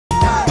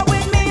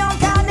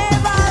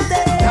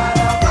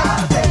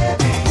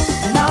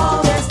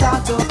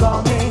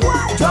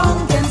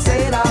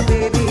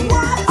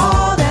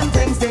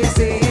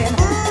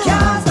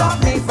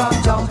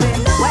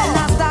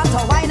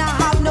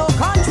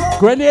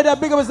Grenada,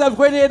 big up yourself,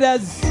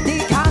 Grenaders.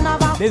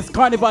 This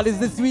carnival is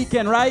this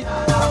weekend, right?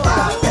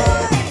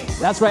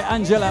 That's right,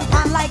 Angela.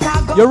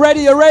 You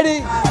ready? You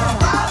ready?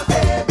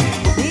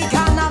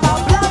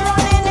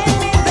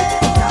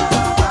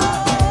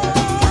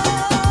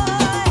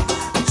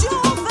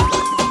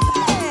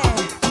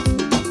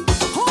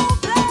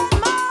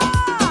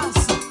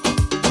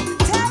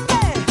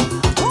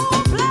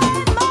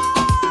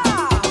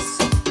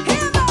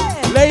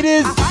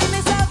 Ladies.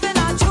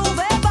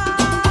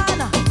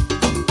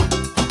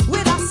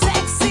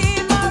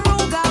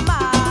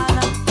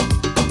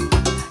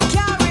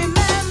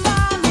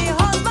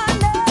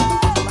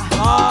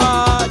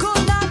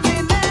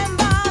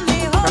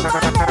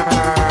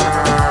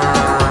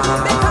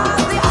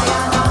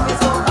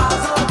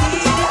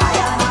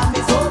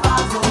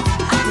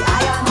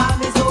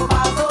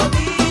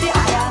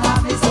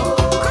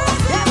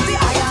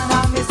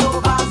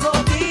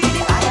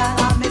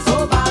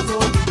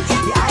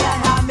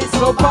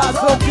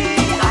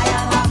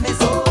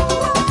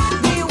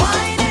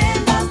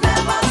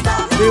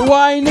 The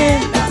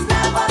whining.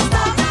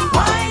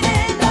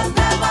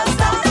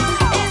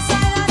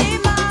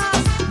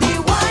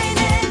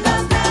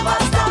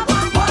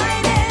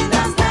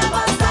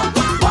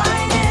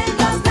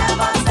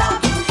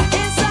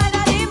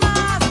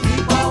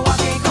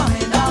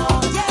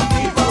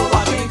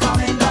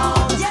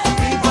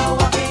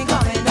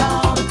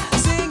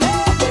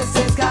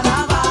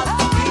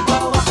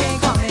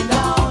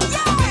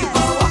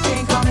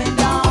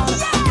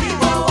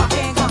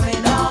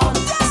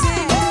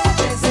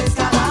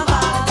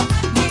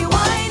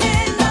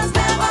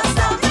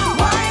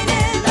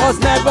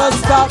 Never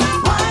stop.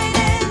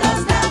 Whining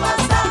does never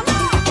stop.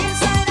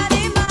 Inside of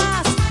the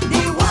mass,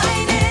 the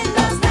whining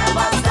does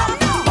never stop.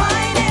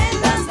 Whining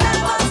does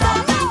never stop.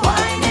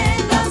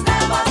 Whining does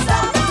never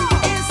stop.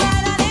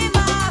 Inside of the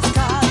mass,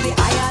 'cause the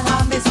iron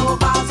hand me so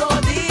far so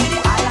deep. The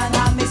iron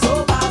hand me so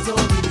far so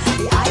deep.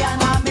 The iron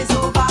hand me so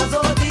far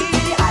so deep.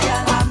 The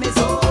iron hand me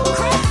so.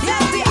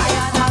 Yes, the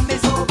iron hand me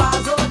so far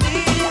so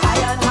deep. The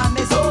iron hand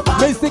me so far.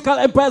 Mystical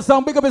Empire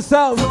Sound, big up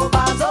yourself. So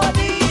far so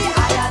deep. The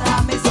iron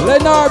hand me so.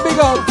 Leonard, big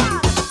up.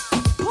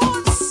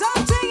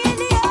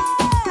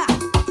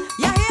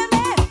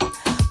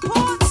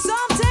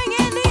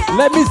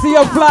 Let me see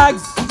your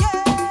flags.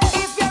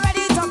 If you're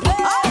ready to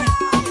play,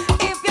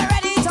 if you're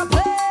ready to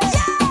play,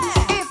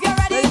 if you're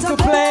ready to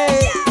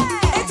play,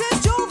 it is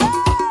Juve.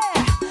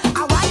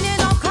 A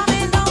winding up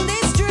coming down the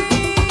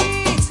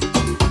street.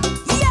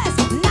 Yes,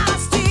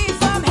 nasty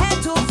from head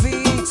to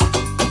feet.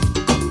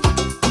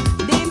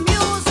 The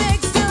music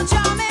still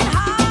jamming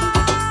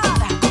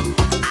hard,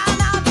 and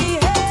I'm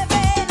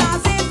behaving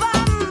as if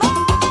I'm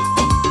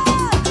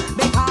mad.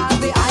 Because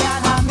the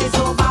iron hand me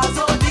so far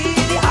so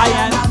deep. The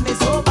iron hand me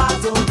so far.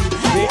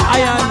 The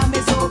iron hand me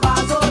so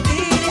far so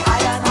deep. The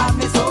iron hand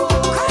me so.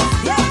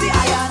 Yes, the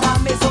iron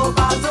hand me so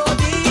far so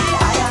deep. The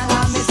iron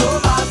hand me so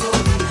far so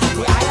deep.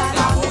 The iron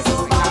hand me so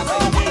far so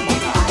deep.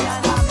 The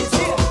iron hand me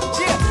so.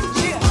 Cheer.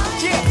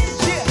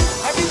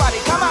 Everybody,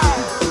 come on.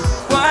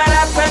 What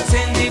happens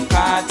in the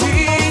party?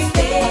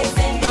 Stays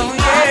in the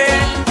party.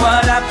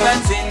 What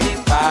happens in the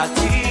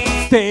party?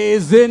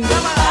 Stays in the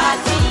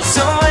party.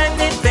 So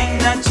anything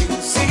that you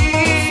see.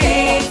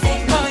 Stays in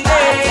the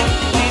party.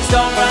 Please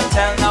don't run,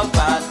 tell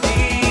nobody.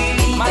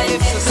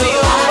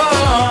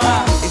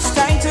 It's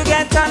time to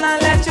get on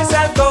and let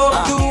yourself go.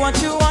 Do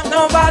what you want,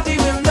 nobody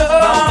will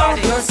know.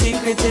 Your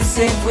secret is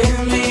safe with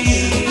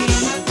me.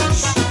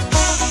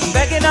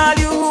 Begging all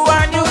you who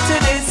are new to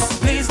this,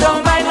 please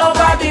don't mind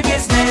nobody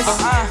business.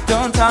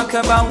 Don't talk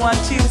about what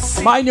you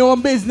see. Mind your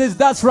own business,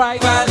 that's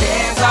right. Well,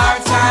 it's our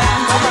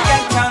time to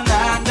get on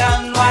and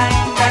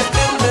unwind and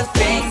do the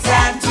things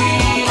that we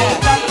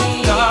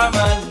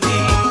normally.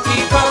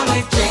 People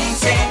with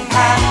drinks in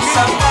hand,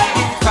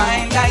 somebody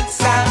fine like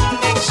sand.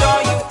 Make sure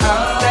you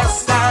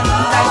understand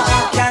that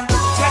you can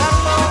tell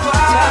no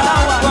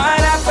one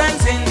what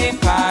happens in the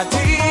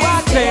party.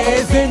 What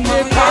stays in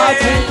the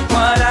party?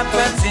 What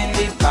happens in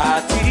the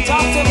party?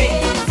 Talk to me.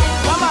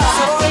 Come on.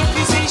 So if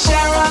you see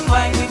Sharon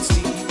wine with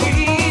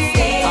Stevie,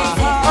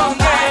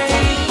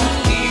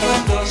 even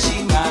though she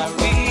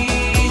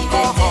married,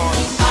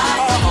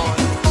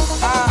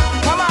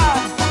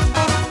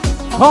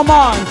 come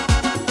on.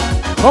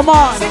 Come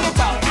on. Sing it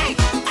out.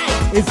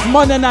 It's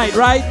Monday night,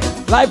 right?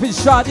 Life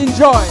is short,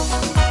 enjoy.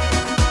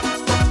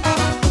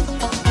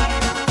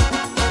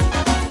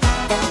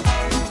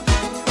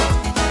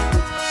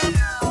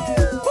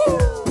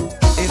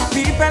 If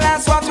people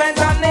ask what went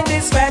on in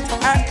this fete,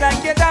 act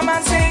like you damn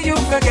and say you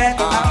forget.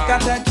 I've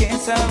got a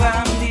case of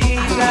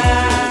amnesia.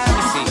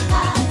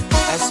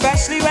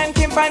 Especially when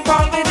Kim Pine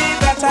called me the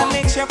vet and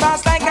makes your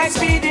pass like I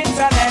speed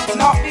internet.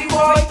 Not the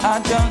boy, I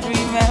don't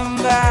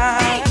remember.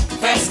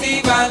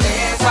 Festival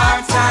is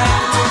our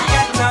time to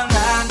get on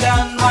and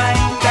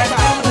unwind and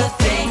do the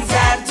things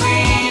that we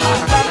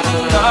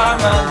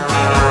normally.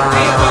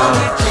 People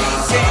with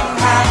drinks in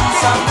hand,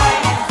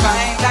 somebody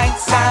fine like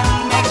sand.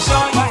 Make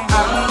sure you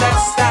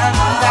understand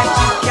that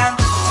you can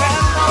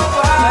tell no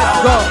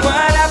one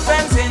what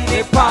happens in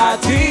the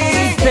party.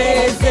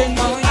 Stays in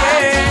the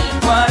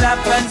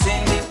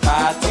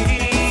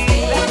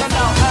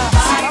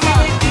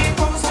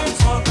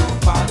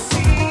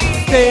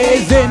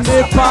in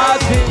the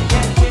party.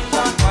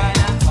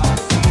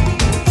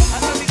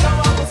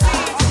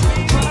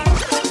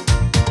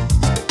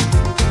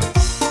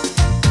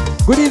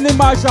 Good evening,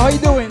 Marsha. How you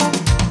doing?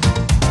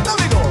 There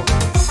we go.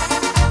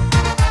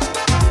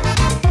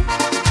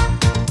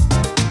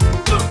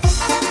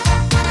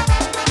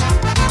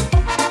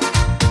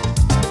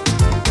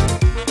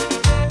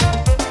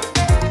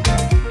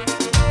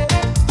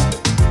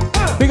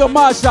 Big up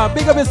Marsha.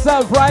 Big up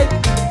yourself, right?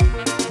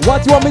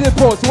 What you want me to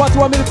post? What you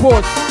want me to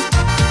post?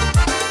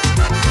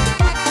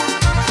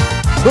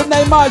 Good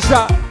night,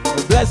 Marsha.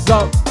 Bless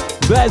up.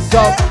 Bless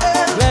up.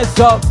 Bless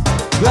up.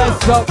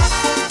 Bless up.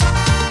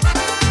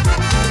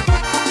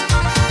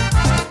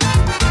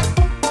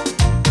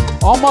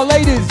 All my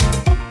ladies,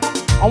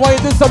 I want you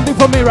to do something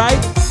for me, right?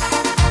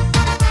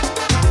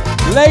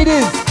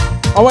 Ladies,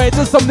 I want you to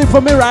do something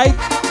for me, right?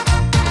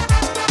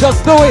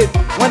 Just do it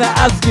when I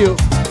ask you.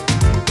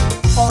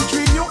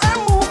 Audrey, you ain't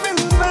moving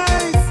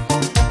nice.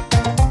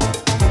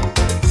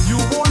 You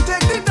won't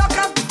take the duck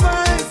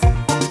advice.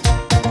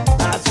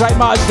 That's right,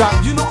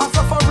 Marsha. You know I'm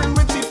suffering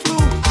with the flu.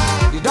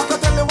 The doctor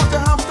tell you what you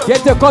have to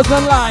Get do. your cousin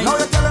online. Now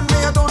you're telling me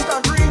I don't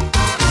agree.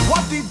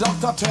 What the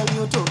doctor tell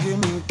you to give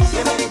me?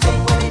 Give me the thing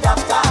with the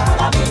doctor,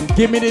 all I mean.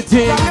 Give me the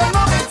thing. Girl, you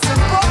know it's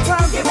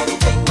important. Give me the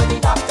thing with the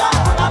doctor,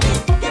 all I mean.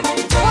 Give me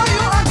the thing. Why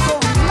you act so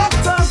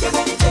reluctant? Give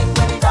me the thing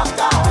with the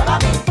doctor, all I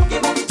mean.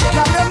 Give me the thing.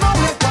 Girl, you know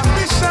my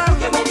condition.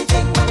 Give me the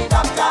thing with the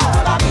doctor,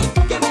 all I mean.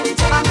 Give me the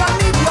thing. And I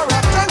need your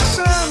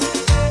attention.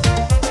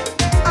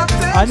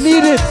 I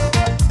need it.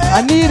 I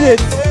need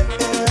it.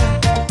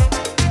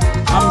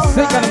 I'm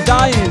sick and I'm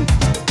dying.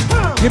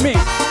 Give me.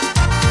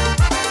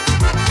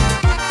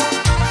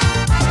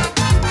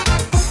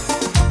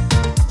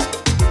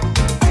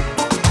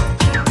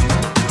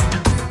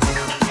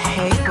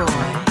 Hey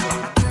boy,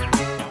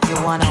 you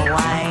wanna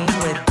wine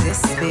with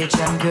this bitch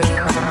and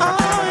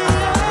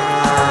girl?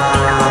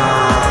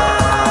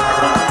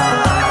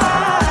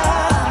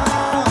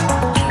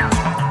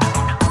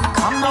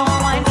 Come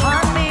on, wine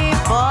for me,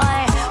 boy.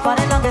 For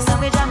the longest time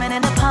we jamming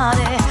in the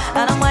party,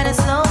 and I'm whining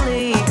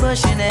slowly,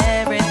 pushing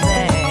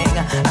everything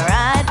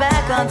right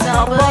back on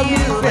top of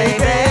you, baby.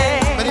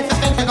 But if you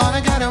think you're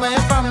gonna get away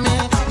from me,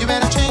 you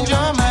better change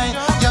your mind.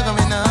 You're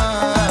going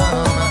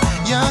home.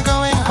 You're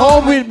going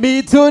Home with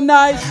me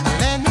tonight.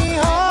 Let me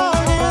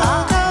hold you.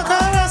 Go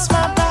caress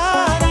my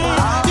body.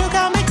 You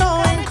got me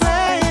going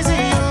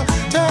crazy. You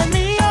turn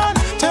me on,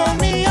 turn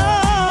me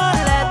on.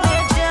 Let me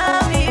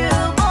jam you,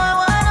 boy,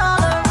 wine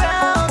all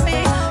around me.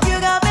 You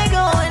got me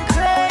going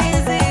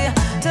crazy.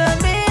 Turn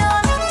me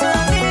on,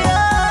 turn me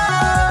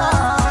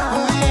on.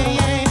 Oh yeah,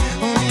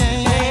 yeah, oh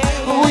yeah,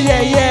 yeah, Oh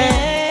yeah, yeah.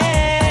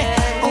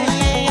 oh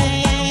yeah,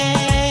 yeah,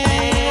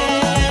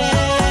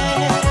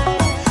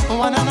 yeah.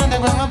 One another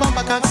grab my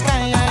bumper cock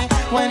sky high.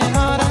 When you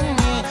hold on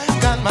me,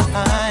 got my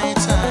eye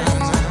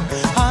turned.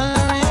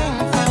 Hollering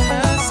for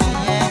mercy,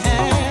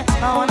 yeah.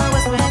 I wanna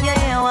whisper in your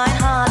ear, wine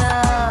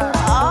harder.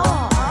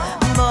 Oh,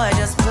 boy,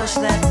 just push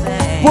that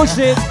thing. Push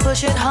it.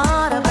 Push it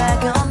harder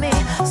back on me.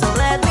 So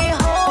let me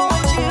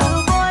hold you,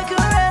 boy,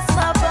 caress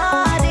my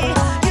body.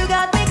 You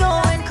got me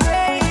going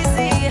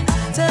crazy.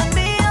 Turn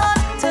me on,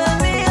 turn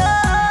me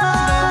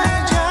on.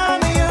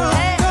 Jam you,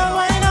 go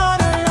wine all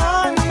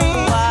around me.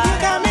 You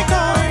got me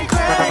going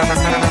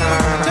crazy.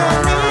 Turn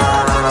me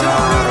on,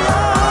 turn me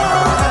on.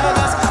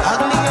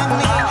 Hug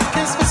me,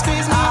 kiss me,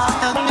 squeeze me.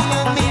 Hug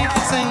me,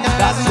 sing a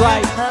That's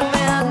right. Hug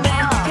me,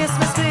 kiss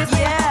me, squeeze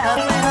me. Hug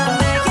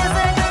me, kiss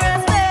and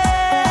caress me.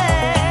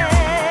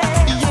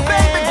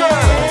 Baby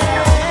girl,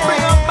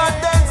 bring up my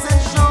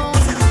dancing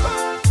shoes.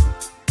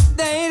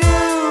 They do.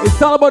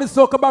 It's all about the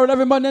Soca Barrel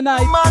every Monday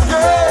night. My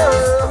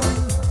girl,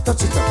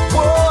 touch it up,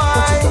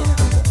 boy.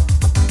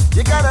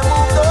 You gotta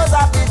move those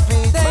happy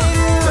feet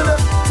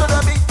to the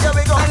beat. Here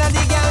we go. All of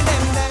the girl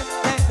them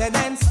they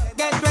dance,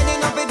 get ready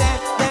now for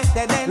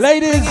they dance.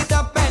 Ladies. Bring it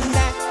up and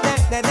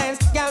they dance,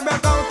 girl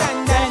broke out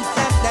and dance,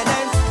 they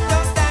dance.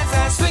 Just dance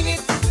and swing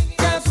it,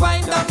 girls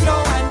wind up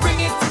low and bring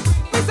it.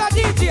 Mr.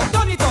 DJ,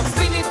 turn it up,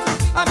 spin it.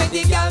 I make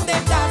the girl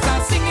them dance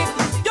and sing it.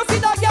 You see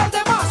that girl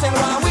them Marshall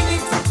want win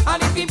it,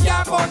 and if him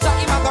can't punch her,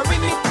 him a go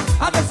rim it.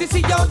 And just to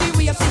see how the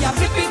way she a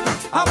flip it,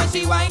 and when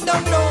she wind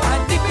down low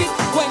and dip it,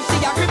 when she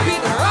a grip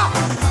it, rock.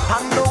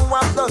 I know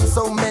I've done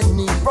so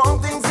many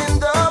wrong things in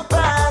the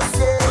past,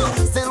 yeah.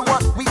 Still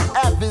what we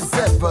have is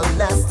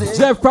everlasting.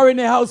 Jeff Perry in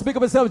the house. Pick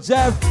up yourself,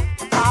 Jeff.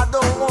 I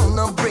don't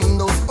wanna bring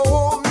those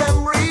old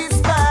memories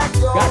back,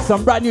 yo. Got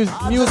some brand new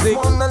music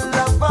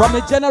from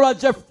the General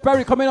Jeff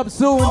Perry coming up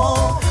soon.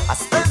 I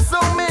spent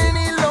so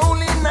many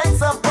lonely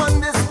nights up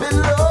on this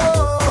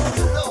pillow,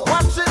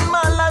 watching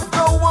my life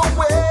go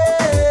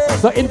away.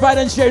 So invite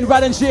and share,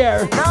 invite and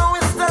share. Now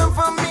it's time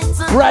for me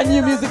to Brand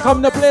new music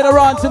coming up later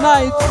on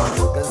tonight.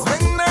 'Cause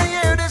when I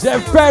hear this Jeff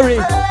music Perry,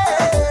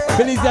 play,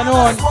 Feliz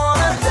January. I just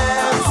wanna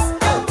dance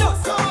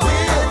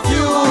with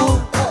you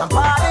and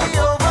party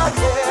over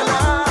here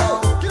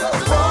now. Want you,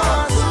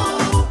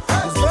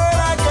 'cause girl,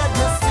 I get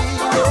this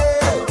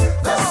feeling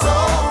that's so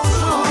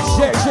true.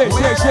 Share, share,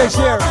 share, share,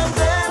 share. I'm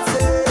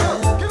dancing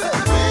with you.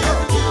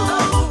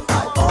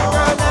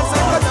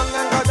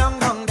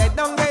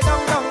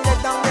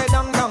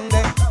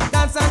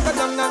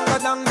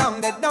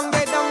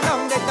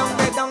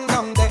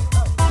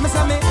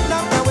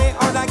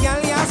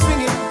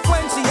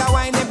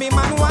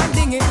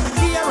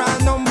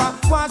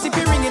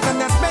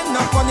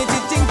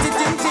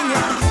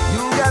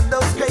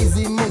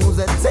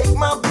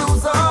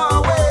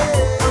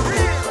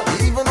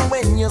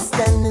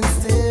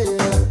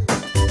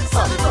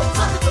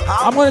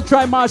 I'm gonna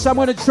try, Marsha. I'm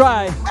gonna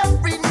try.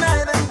 Every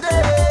night and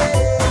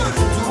day,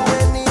 do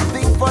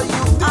anything for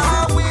you,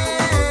 I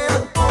will.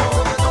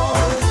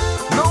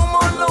 No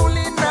more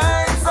lonely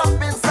nights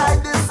up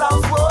inside this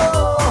house.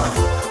 Whoa.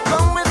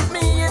 Come with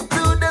me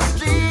into the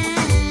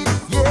street,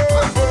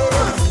 yeah.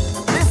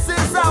 This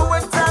is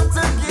our time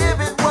to give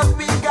it what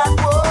we got.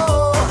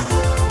 Whoa.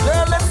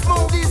 Girl, let's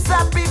move these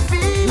happy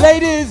feet.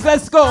 Ladies,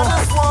 let's go. I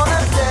just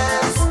wanna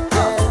dance,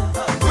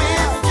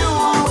 with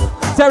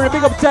you. Terry,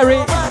 big up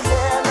Terry.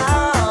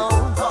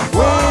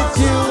 With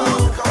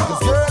you. 'Cause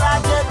girl, I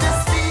get this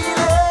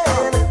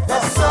feeling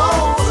that's so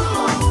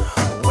true.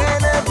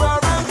 Whenever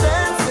I'm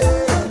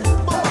dancing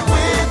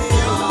with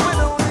you.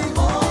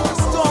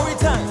 Story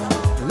time.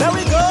 Let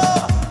me go.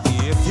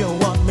 If you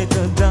want me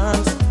to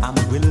dance, I'm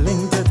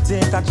willing to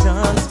take a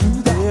chance.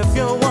 If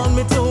you want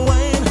me to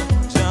whine,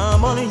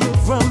 jump on you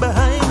from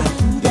behind.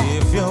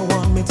 If you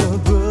want me to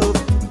groove,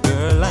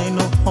 girl, I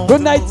know how.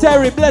 Good night,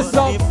 Terry. Bless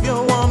up. If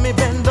you want me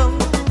bend down,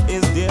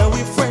 is there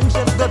we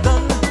friendship go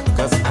done?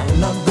 'Cause I'm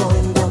not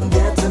going down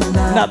there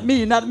tonight. Not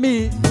me, not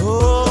me.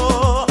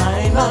 Oh,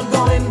 I'm not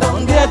going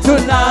down There there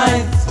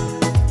tonight.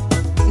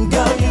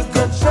 Girl, you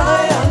could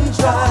try and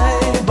try,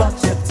 but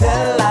you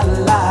tell a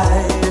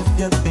lie if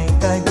you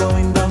think I'm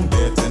going down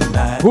there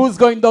tonight. Who's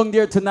going down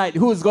there tonight?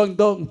 Who's going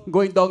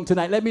down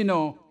tonight? Let me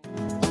know.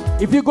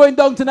 If you're going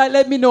down tonight,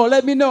 let me know.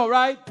 Let me know,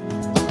 right?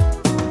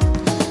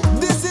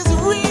 This is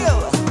real,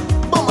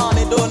 but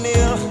money don't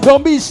kneel.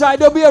 Don't be shy.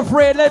 Don't be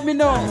afraid. Let me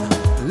know.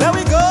 Let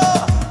me go.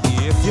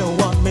 If you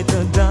want me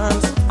to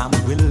dance, I'm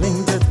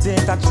willing to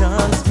take a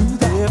chance.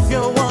 If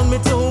you want me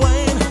to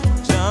whine,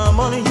 jump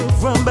on you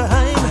from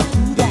behind.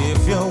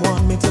 If you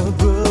want me to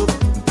groove,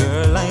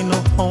 girl, I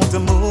know how to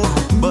move.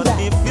 But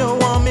if you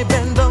want me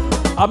bend down,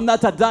 I'm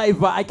not a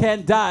diver. I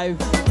can't dive.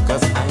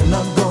 'cause I'm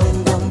not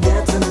going down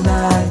there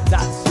tonight.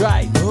 That's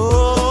right.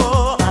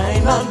 Oh,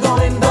 I'm not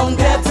going down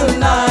there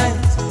tonight.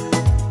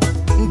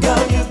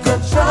 Girl, you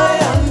could try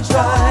and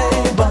try,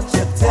 but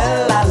you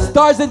tell a lie.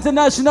 Stars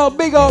International,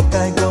 big up.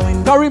 I'm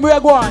going Karim, where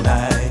you going?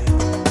 tonight.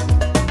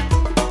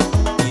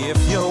 If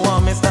you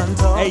want me stand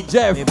tall, Hey,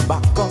 Jeff. me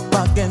back up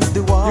against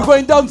the wall. You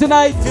going down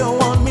tonight? If you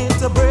want me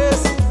to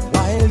brace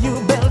while you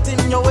belt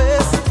in your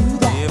waist.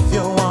 If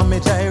you want me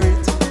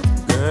gyrate,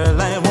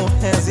 girl, I won't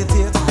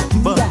hesitate.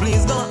 But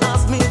please don't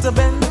ask me to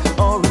bend,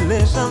 or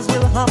relations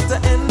will have to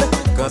end.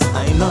 'Cause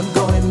I'm not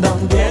going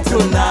down there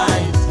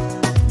tonight.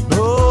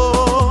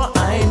 No,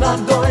 I'm not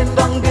going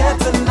down there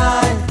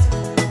tonight.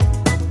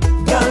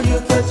 Girl, you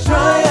could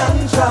try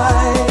and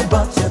try,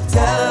 but you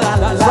tell a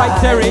lie. That's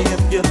right, Terry.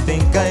 If you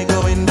think I'm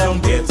going down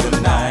there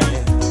tonight.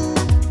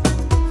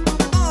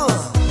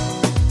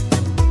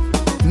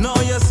 No,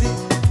 you see,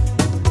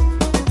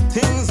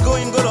 things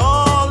going good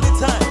all the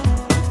time.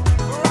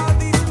 For all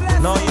these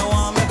blessings, No, you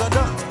want me to go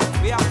down?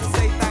 we have to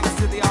say thanks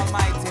to the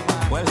Almighty,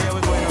 man. Well, here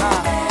we go.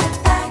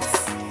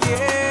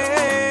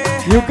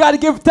 Yeah. You gotta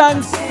give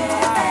thanks. Oh,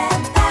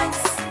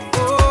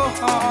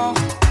 oh,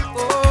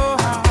 oh.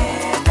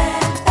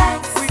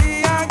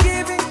 We are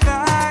giving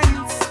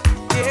thanks.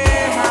 Yeah.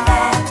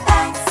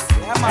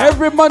 Yeah, man.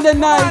 Every Monday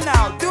Come on night.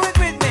 now, do it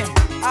with me.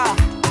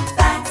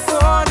 Thanks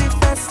for the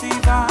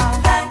festival.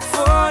 Thanks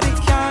for the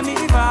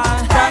carnival.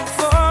 Thanks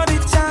for the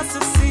chance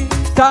to see.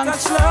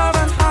 Thanks. Such love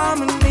and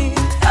harmony.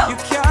 You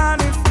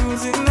can't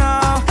refuse it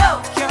now.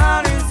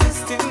 Can't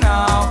resist it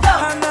now.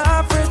 I'm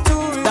afraid to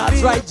reveal.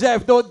 That's right,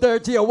 Jeff. Don't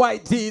dirty your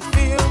white teeth.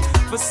 Feel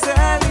for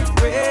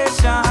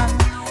celebration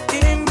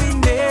in the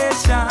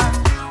nation.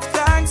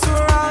 Thanks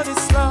for all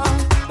this love,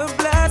 the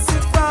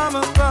blessing from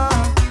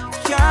above.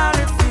 Can't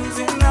refuse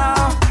it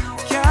now,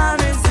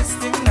 can't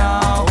resist it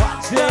now.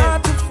 Watch it.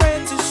 Not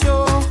afraid to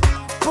show.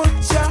 Put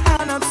your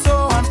hand up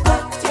so and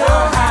put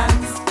your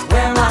hands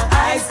where my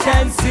eyes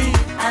can see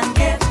and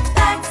give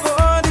thanks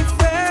for the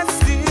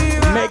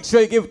festival. Make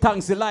sure you give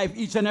thanks to life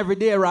each and every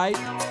day, right?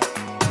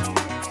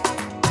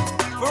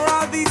 For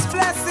all these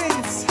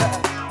blessings.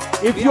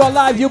 If you're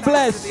alive, you're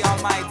blessed. The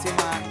Almighty,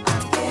 man.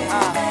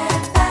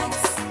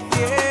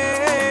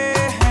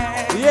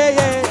 Yeah. Yeah,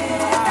 yeah.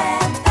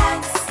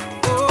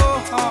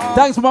 Oh,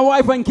 Thanks to my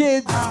wife and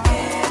kids,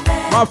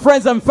 my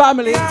friends and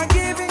family. we are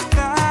giving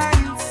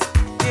thanks.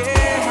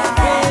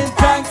 Yeah. Giving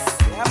thanks.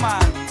 Yeah,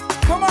 man.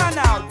 Come on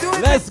now, do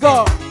it. Let's with me.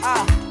 go.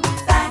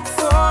 Thanks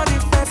for the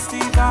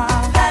festival.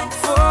 Thanks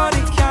for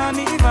the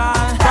carnival.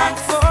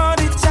 Thanks for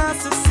the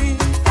chance to see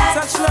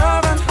such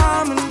love and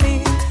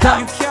harmony.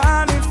 Thanks. You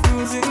can't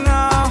refuse it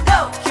now.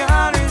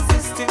 Can't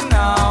resist it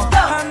now.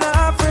 I'm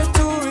not afraid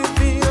to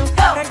reveal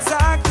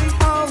exactly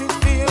how we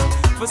feel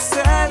for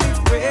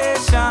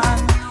celebration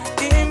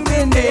in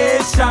the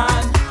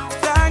nation.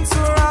 Thanks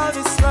for all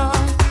this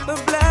love, the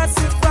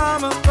blessing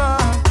from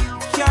above.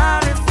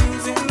 Can't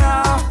refuse it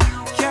now.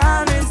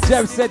 Can't resist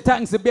Jeff said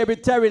thanks to baby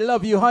Terry.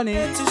 Love you, honey.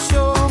 to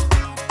show.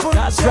 Put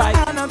That's your right.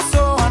 hand up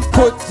so and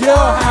Put your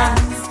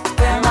hands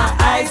where my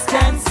eyes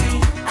can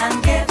see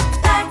and give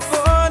thanks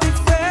for the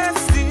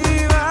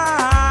festival.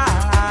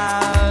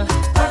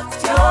 Put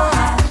your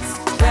hands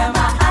where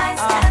my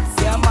eyes can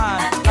see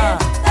and give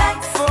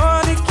thanks for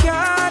the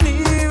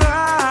carnival.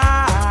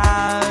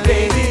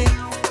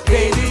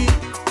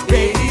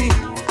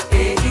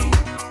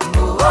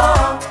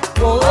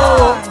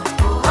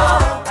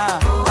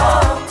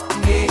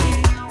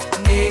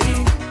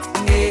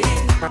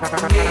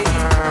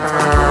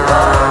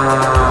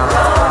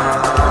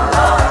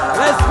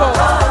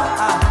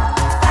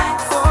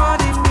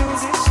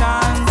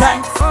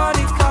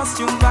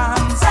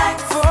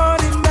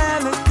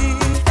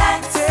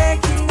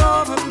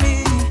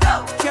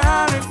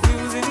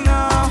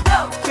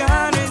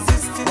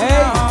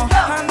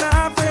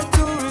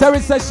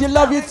 Mary says she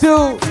love you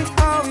too.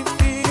 How we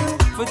feel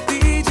for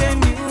DJ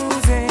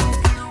music.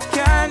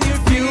 Can you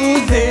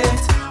feel it?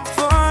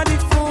 For the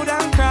food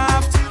and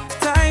craft,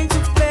 time to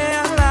play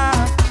and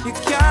laugh. You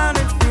can't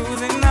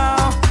refuse it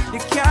now. You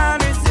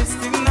can't resist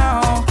it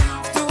now.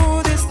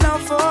 Do this now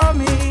for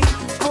me.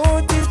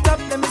 Put it up,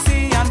 let me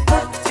see, and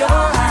put your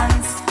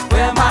hands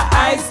where my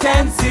eyes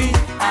can see.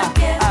 And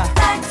give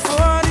thanks.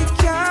 For the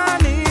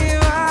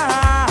carnival.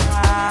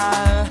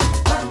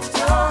 Put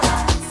your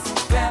hands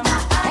where my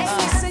eyes. Hey,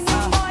 listen,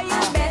 you boy,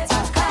 you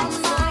better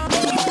come on.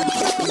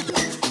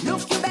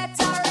 Look, you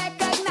better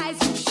recognize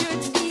you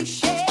should be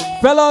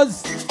shamed.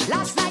 Fellas,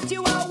 Last night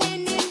you were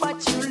winning, but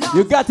you lost.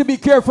 you got to be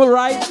careful,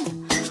 right?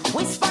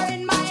 Whisper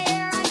in my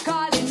ear and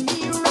calling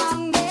me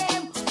wrong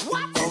name.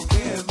 What?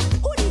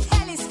 Who the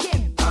hell is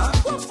Kim?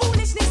 What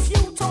foolishness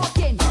you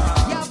talking?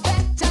 You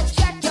better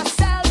check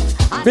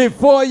yourself and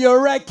Before you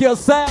wreck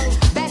yourself.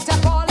 better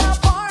call her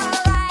for a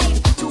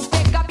ride to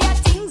pick up your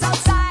things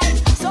outside.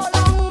 So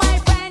long, my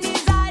friend,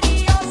 is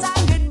adios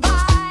and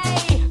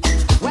goodbye.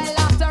 Well,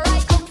 after I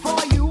cook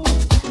for you,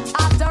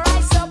 after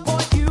I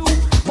support you,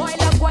 boy,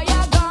 look what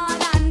you're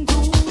gonna do.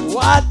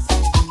 What?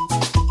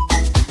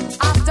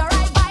 After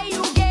I buy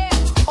you gear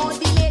or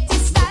the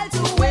latest style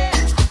to wear,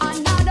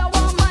 another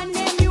woman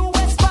name you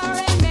whisper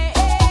in my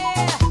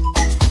ear.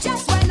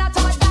 Just when I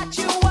thought that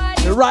you were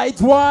The the right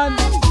one.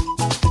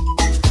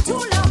 to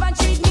love and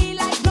treat me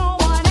like no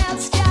one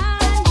else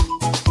can.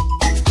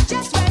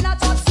 Just when I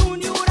thought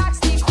soon you'd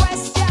ask the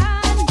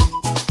question,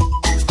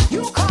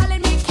 you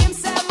calling me Kim,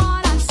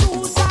 Simon, and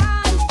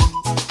Susan.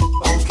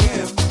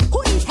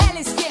 Who the hell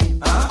is Kim?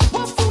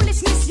 What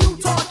foolishness you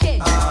talking?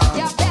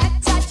 You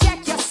better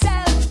check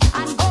yourself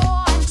and go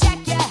and check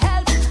your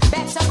health.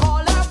 Better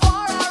call her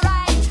for a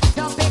ride.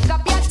 Don't pick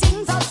up your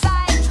things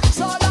outside.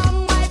 So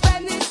long, my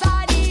friend, it's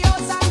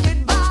adios and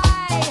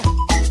goodbye.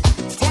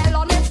 Tell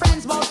all my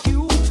friends about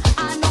you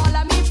and all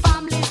of me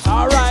family too.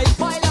 All right.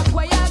 Boy, look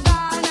where you're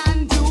gone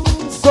and do.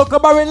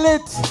 Soca Barrel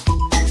lit.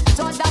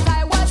 Thought that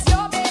I was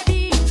your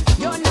baby,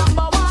 your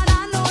number one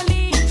and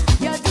only.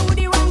 You do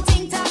the wrong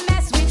thing to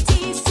mess with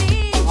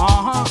TC.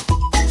 Uh-huh.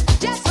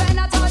 Just when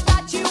I thought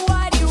that you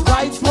were the right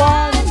Right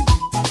one. man.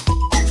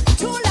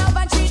 To love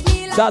and treat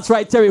me like. That's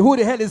right, Terry. Who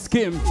the hell is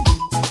Kim?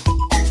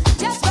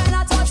 Just when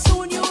I thought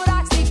soon you'd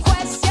ask the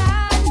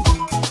question.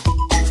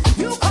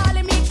 You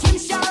calling me Kim,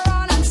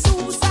 Sharon, and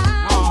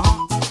Susan.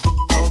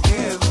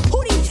 Who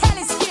the hell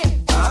is Kim?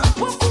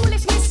 What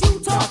foolishness you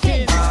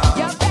talking?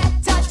 You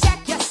better check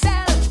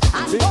yourself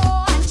and go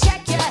and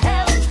check your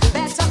health.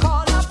 Better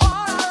call her for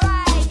a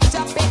ride to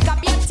pick up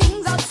your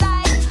things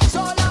outside.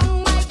 So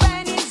long, my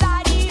friend, is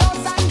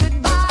adios and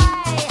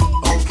goodbye.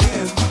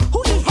 Who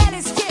the hell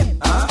is Kim?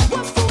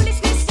 What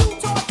foolishness you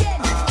talking?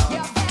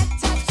 You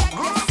better check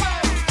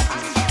yourself and go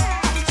and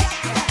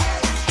check your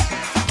health.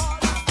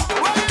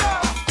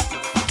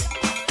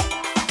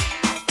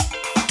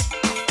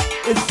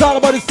 It's all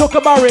about the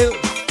Soca Barrel.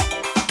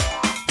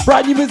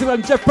 Brand new music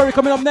from Jeff Perry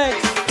coming up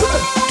next.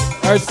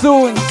 Or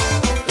soon.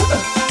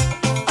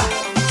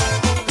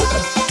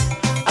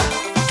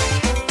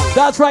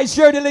 That's right,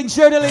 share the link,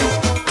 share the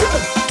link.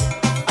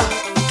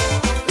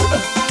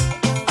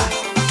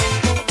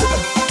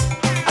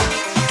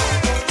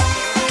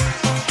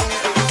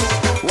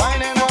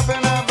 Winding up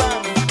in a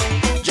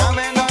band,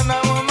 jamming on a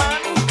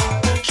woman,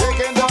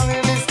 shaking down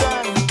in the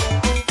stand.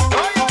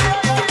 Oh yeah,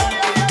 yeah, yeah,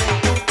 yeah,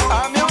 yeah. A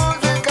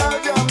musical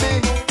jumpy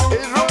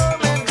is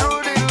rolling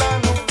through the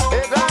land.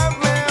 It have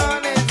me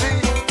on its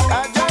feet, I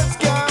just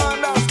can't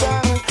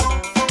understand.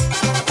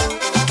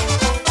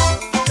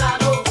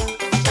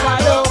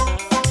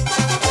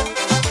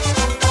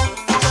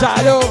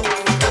 Shadow.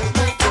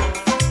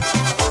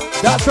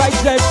 That's right,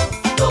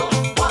 Jeff.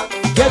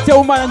 Get your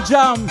woman and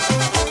jam.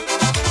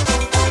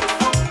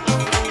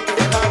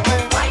 It have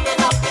me,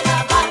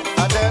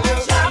 I tell you.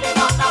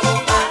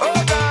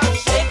 Oh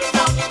gosh,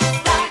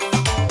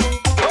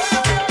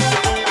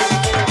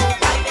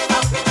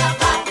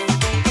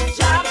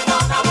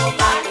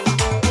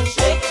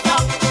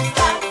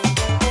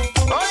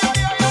 oh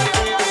yeah,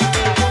 yeah, yeah, yeah, yeah.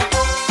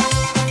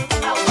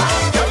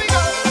 Here we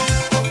go.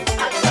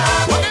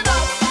 Put it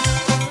up.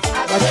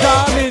 We're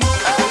jamming.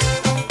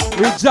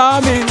 We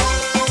jamming.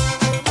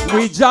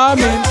 We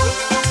jamming.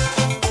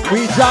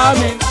 We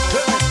jamming.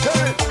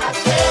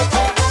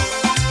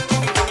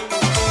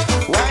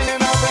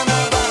 Winding up in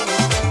a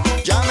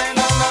band, jamming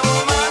on a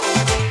woman,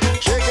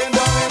 shaking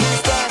down in the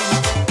stand.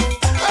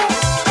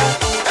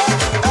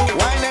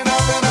 Winding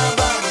up in a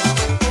band,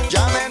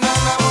 jamming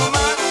on a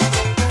woman,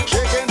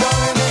 shaking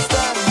down in the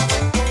stand.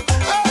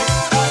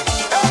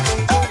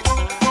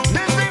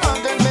 This be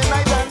haunting me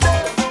night and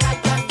day.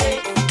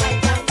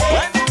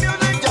 When the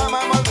music jam,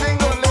 I must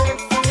sing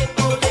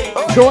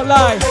only. Don't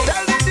lie.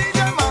 Tell the DJ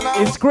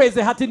man It's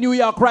crazy hot in New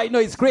York right now.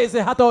 It's crazy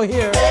hot out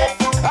here.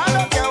 I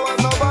don't care what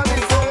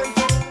nobody say.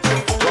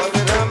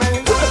 'Cause it have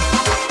me. Oh,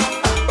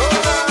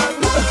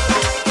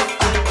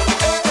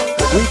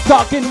 We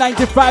talking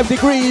 95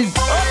 degrees.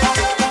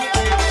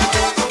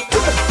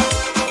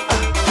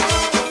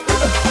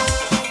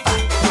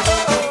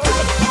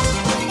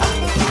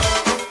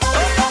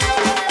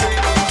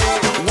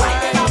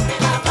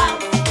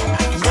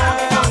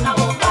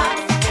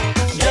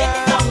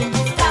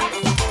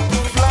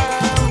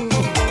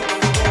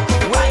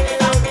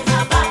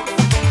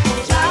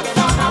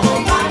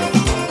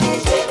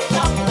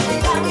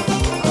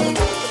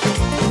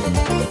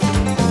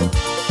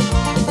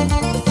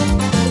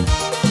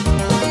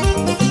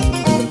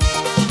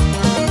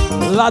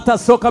 lot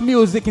of soca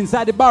music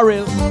inside the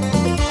barrel.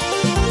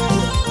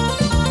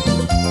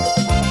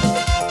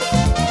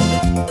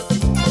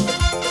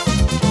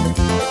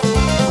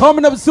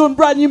 Coming up soon,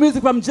 brand new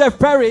music from Jeff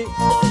Perry.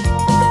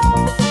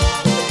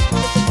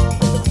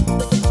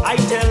 I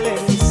tell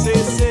him,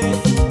 say,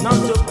 not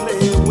to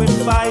play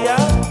with fire.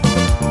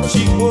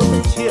 She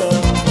wouldn't hear,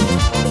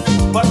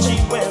 but she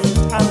went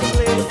and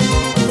played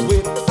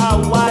with a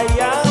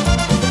wire.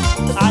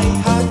 I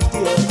had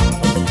dear,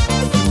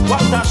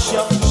 what a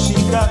shock she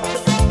got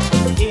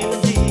in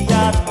the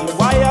yard. The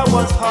wire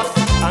was hot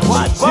and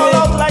she ball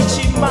out like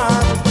she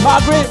mad.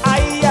 Margaret, aye,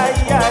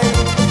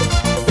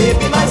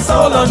 baby, my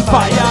soul on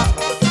fire,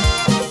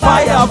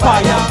 fire,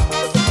 fire.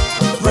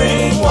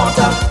 Bring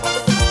water,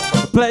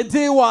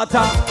 plenty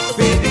water.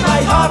 Baby,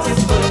 my heart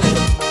is burning,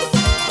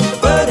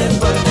 burning,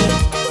 burning.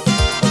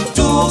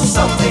 Do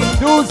something,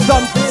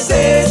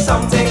 say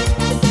something.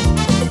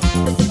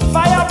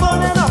 Fire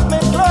burning up my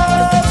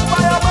clothes,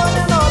 fire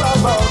burning all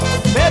about.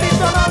 Baby,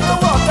 turn on the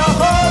water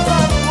hose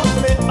and put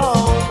me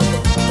out,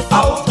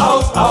 out,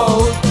 out,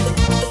 out.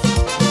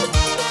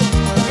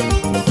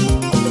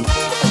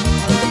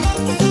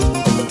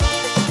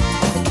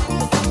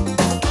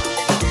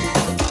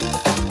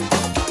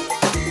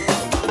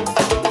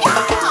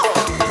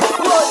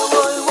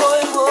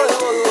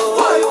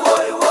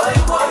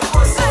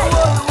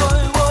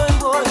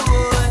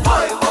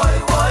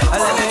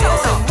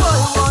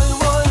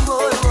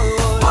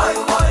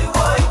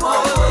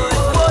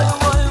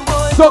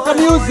 Soca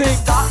music.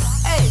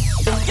 Hey,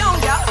 young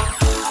girl,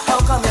 how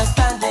come you're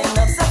standing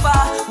up so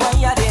far? Why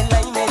are they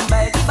lining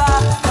by the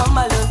bar? Come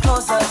a little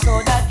closer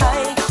so that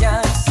I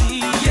can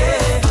see.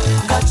 Yeah,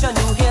 got your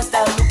new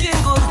hairstyle looking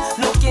good,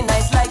 looking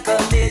nice like a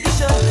lady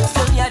should.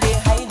 Still, yeah, they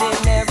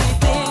hiding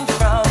everything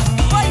from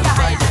me. Why you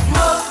hiding?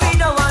 No, we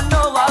don't want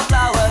no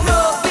flowers.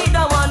 No, we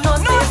don't want no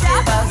space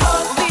savers. No,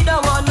 we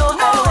don't want no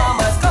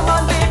aromas. Come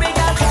on, baby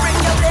girl, bring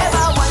your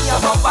flavor. Why you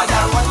bumper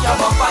girl?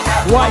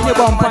 Why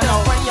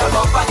you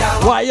bumper girl?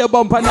 Why you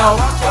bumper now?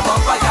 Why you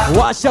bumper now?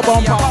 Wash your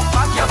bumper.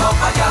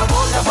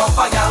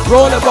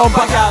 Roll your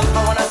bumper, girl.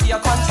 I wanna see you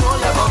control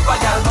your bumper,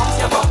 girl. Bounce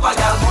your bumper,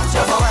 girl. Bounce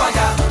your bumper,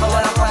 girl. I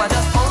wanna come and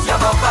just bounce your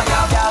bumper,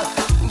 girl.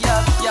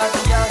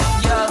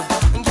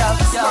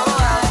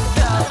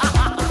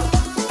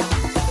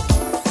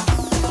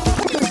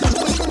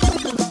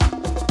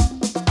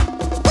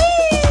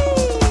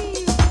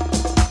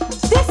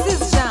 This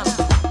is jam.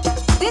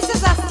 This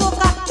is a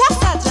soca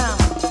tassa jam.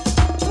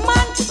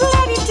 Man,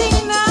 play the thing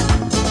now.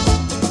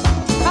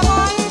 Come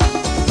on.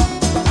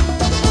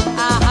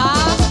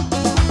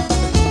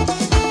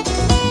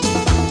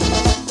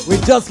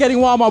 We're just getting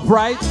warm up,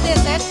 right?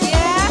 This it,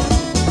 yeah.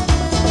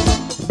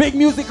 Big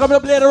music coming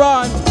up later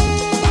on.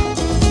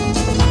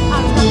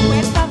 After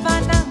West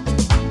Savannah,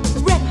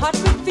 red hot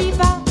with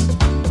fever,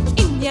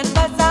 Indian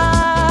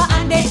bazaar,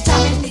 and they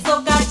jamming the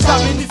soca,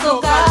 jamming the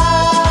soca.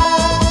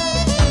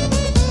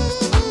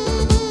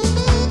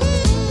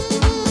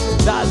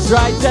 That's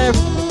right, Jeff.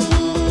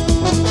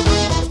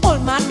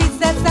 Old man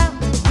business,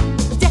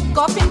 take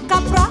off in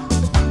Capra,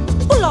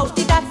 pull out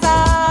the dassa,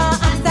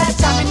 and start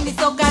jamming the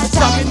soca,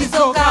 jamming the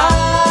soca.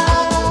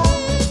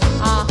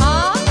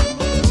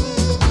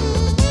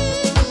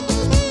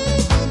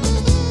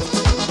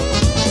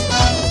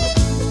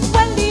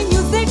 When the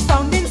music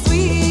sounding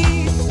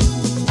sweet,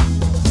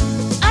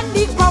 and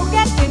the crowd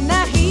getting a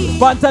heat.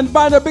 Bantan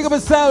Banner, big up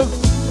yourself.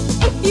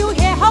 If you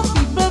hear how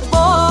people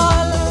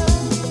ball,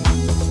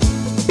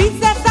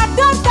 business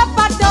don't stop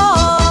at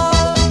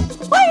all.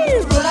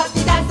 Whee! Roll up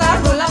the dancer,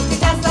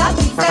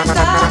 business.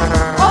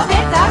 Oh,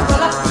 better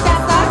roll up the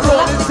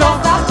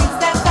dancer,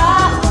 business.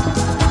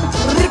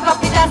 Rip up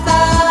the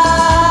dancer,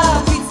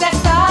 business.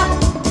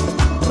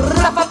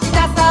 Rip up the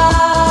dancer,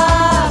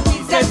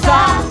 business.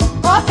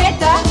 Oh,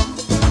 better.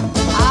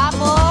 Ah,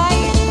 boy,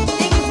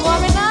 things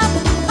warming up.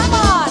 Come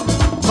on.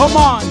 Come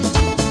on.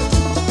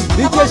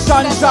 DJ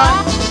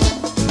Sunshine.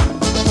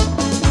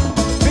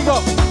 Big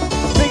up,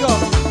 big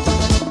up.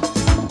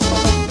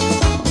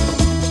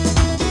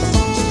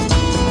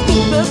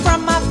 People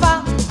from afar,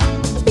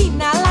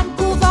 Pinal and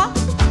Cuba,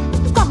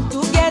 come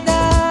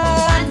together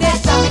and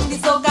they're jamming the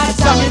soca,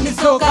 jamming the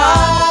soca.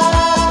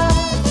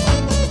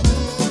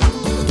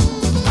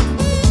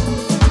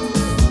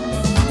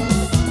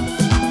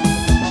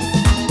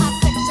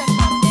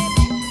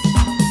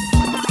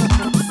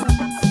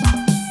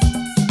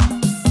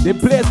 The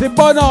place they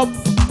burn up.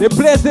 The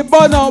place they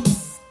burn up.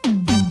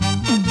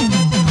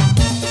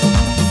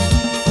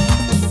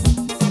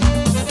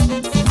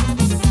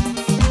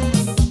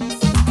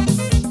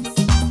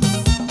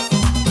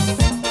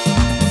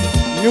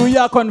 New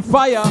York on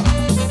fire.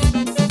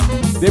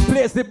 The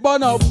place they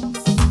burn up.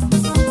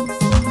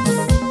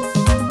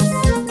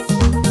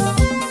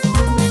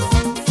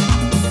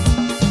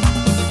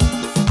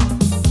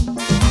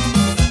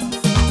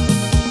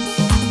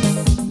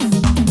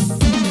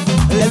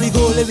 Let me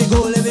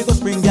go,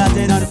 spring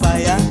garden on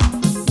fire.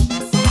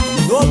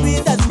 No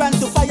beat that's run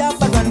to fire,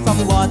 but run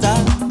from water.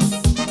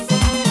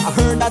 I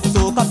heard that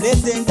soca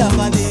blazing down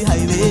on the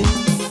highway,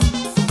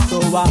 so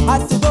I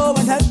had to go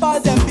and help all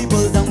them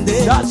people down there.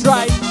 day. That's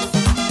right.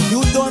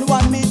 You don't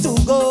want me to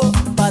go,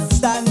 but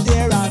stand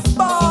there and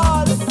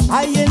ball.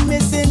 I ain't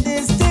missing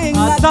this thing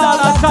At all,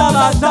 at all,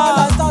 at all.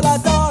 at all,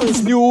 at all.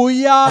 It's New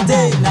Year.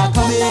 Day not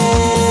coming.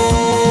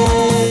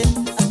 I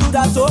stood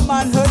at home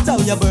and hurt how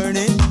you're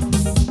burning.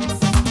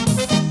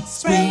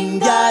 Spring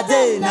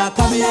day not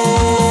coming.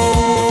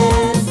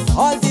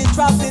 All the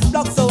traffic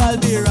blocks, so I'll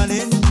be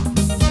running.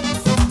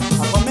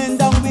 I'm coming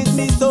down with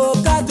me, so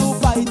got to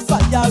fight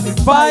fire with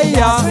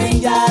Fire.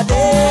 Spring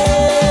day.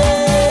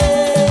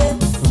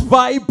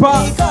 Viper.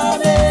 Be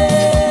coming.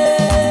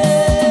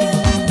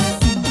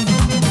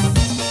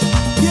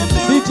 Give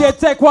me DJ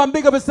Tech One,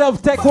 big up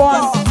yourself, Tech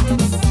One.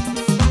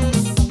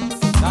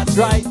 That's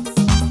right.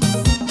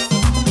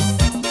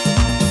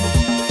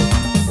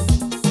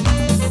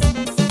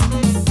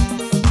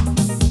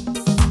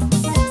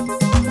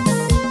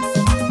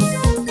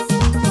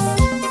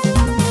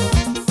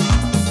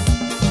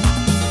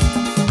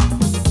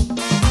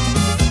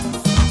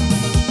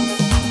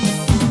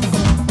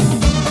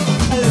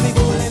 let me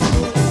go, let me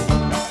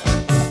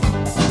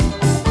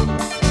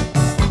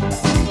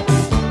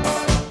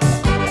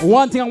go.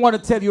 One thing I want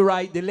to tell you,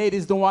 right? The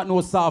ladies don't want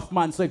no soft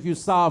man. So if you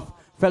soft,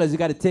 fellas, you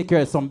got to take care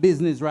of some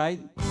business, right?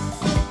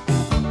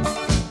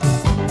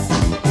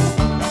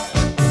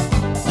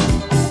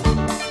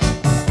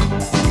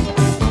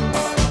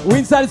 We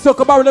inside the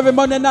Soca Barrel every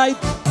Monday night.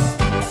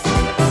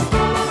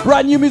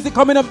 Brand new music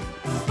coming up.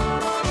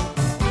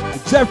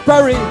 Jeff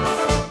Perry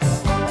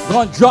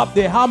gonna drop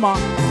the hammer.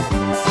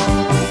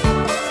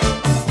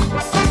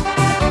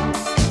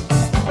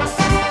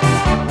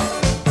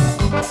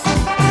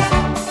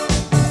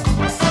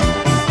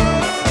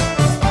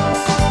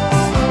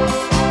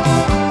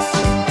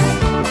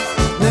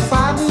 The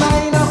fat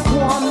line of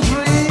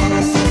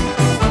wandering,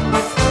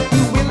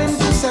 you willing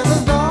to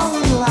settle down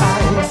in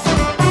life,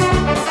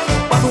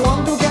 but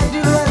want to get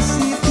the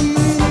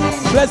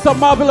recipe. Bless the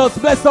marvelous,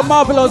 bless the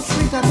marvelous.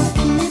 Treat her to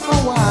keep a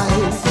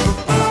wife.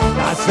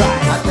 That's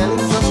right. I tell him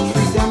just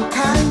treat them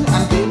kind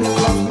and they will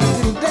love you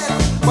till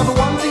death. But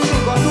one thing you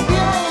got to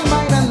bear in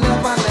mind and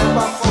never,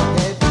 never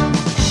forget.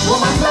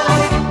 Woman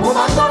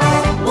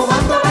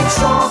don't like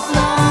soft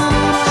man.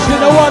 You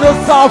don't want no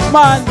soft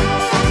man.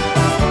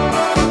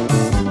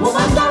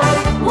 Woman don't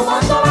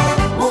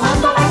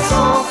like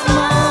soft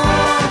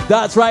man.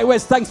 That's right,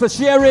 Wes. Thanks for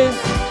sharing.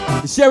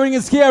 Sharing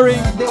is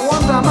caring. They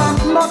want a man,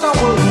 not a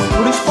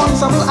woman,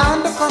 responsible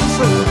and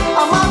concerned.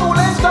 A man who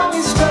lays down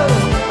his stern.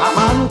 A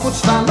man who could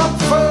stand up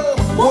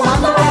firm.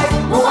 Woman don't like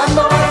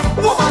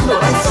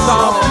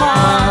soft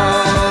man.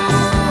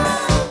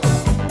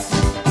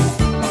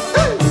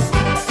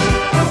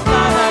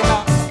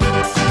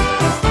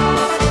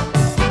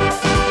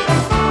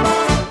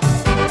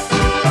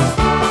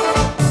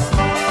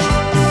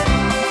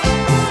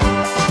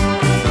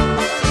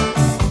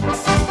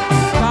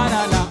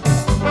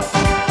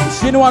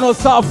 She don't want no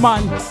soft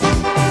man.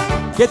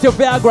 Get your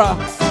Viagra.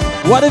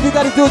 Whatever you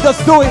gotta do,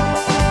 just do it.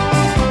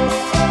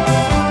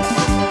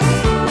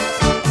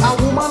 A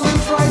woman will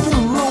try to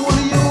rule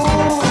you,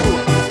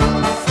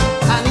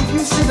 and if you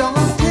sit down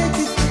and take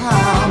it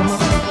calm,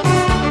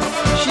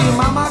 she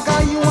mama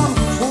got you and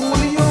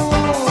fool you,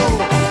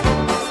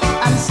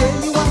 and say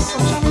you are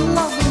such a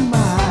loving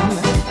man.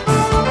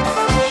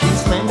 She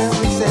spend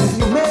every cent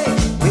you make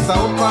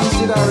without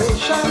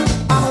consideration,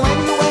 and when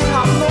you ain't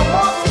have no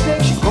more to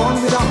take, she gone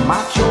with a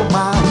macho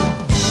man.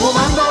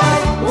 Woman don't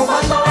like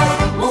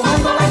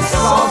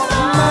soft man.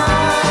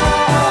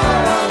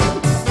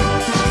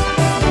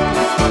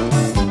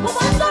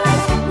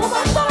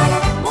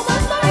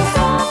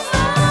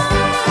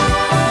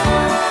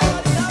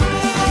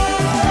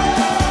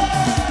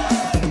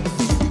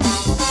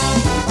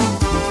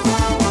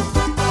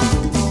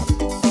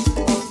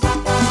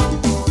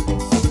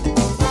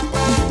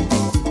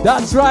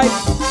 That's right.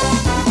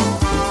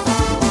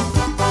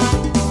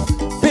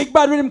 Big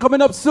bad rhythm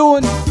coming up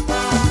soon.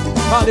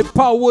 Called the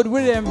Powerwood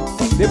Rhythm.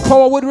 The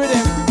Powerwood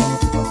Rhythm.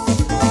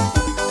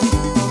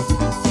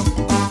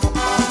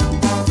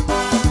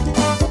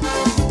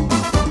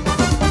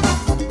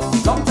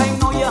 Long time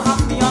now you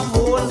have me on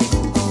hold.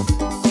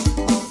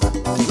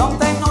 Long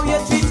time now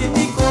you're treating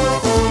me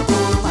cold,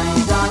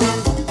 my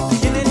darling.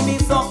 Killing me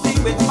softly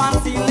with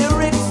fancy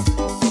lyrics.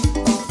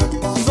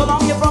 So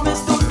long you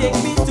promised to take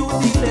me to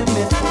the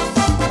limit.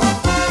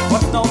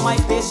 But now my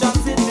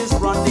patience it is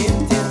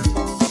running thin.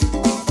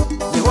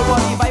 The whole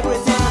body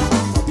vibrating,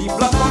 the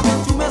blood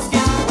pumping to my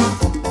skin.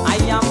 I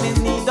am in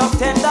need of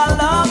tender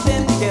love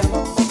and care.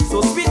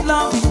 So sweet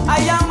love, I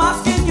am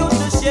asking you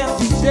to share.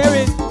 Share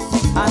it.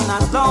 And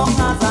as long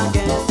as I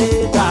get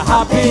it, I'm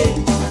happy.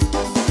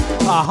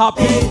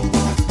 Happy.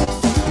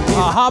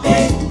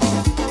 Happy.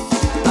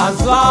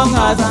 As long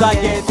as I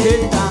get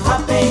it. I'm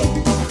happy.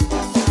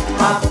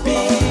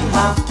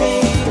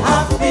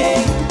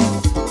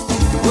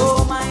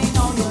 Don't mind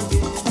how you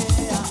give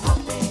me, I'm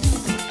happy.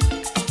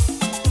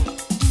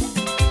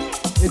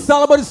 It's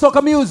all about the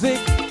soca music.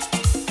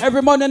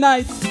 Every Monday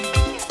night.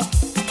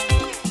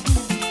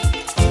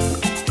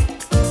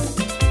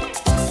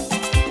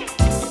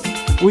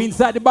 We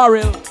inside the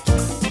barrel.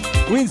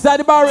 We inside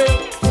the barrel.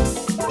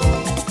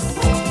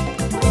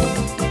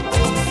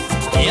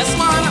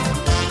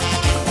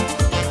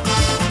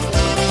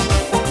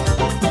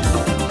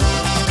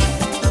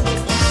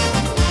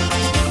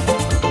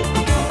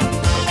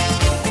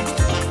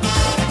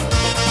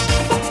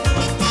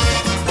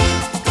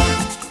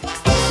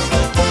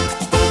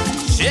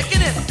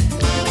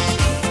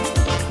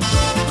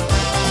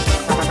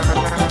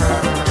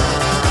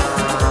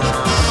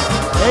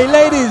 Hey,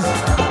 ladies,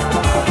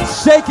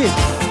 shake it,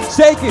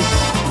 shake it,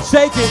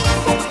 shake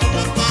it.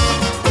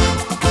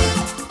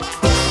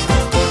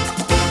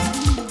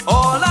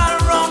 All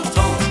around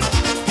town,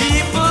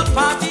 people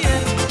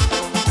partying.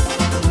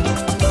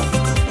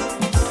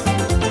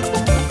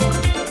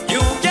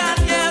 You can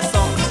hear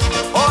songs,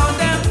 all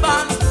them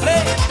bands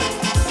play.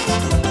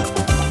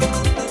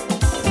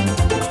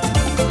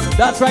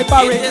 That's right,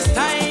 Barry. It is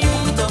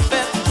time to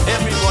fet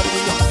everybody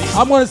on this.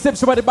 I'm gonna sip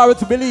somebody Barry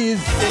to Belize.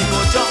 They go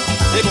jump,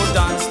 they go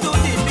dance to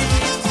the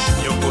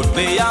beat. You could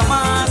pay a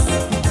mass,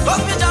 but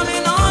we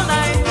jamming all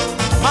night.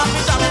 Man,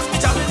 we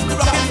jamming,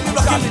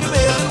 rocking,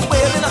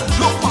 wailing.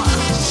 Look, man,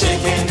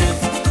 shaking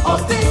it, all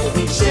day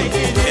we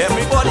shaking it.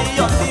 Everybody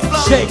on the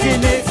floor,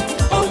 Shaking it.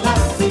 all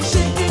night we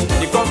shaking it.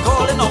 The crowd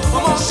calling out,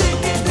 come on,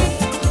 shaking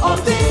it, all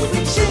day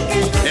we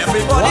shaking it.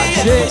 Everybody Watch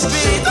in it. the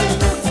street,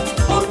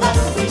 all night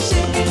we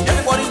shaking it.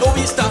 Everybody know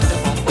we starting.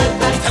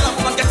 Tell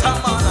 'em man, get a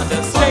man and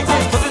this. Shake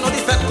it. 'Cause we know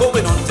the fete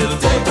going on till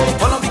day.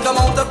 When we come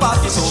out the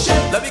party, so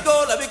let me go.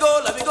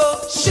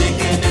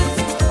 Shaking it,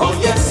 oh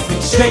yes, we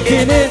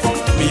Shaking it.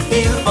 We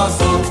feel for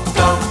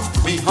soca,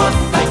 we hot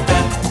like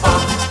that.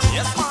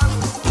 Yes, man.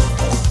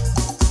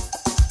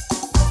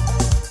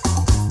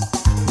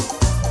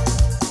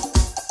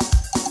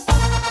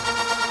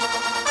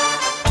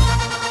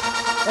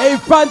 Hey,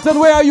 Phantom,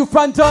 where are you,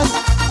 Phantom?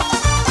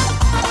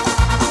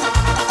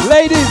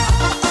 Ladies.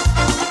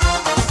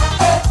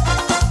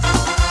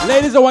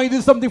 Ladies, I want you to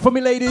do something for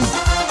me, ladies.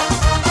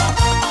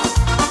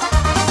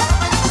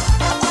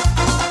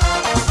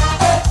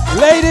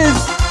 Ladies,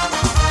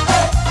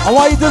 I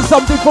want you to do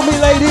something for me,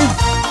 ladies.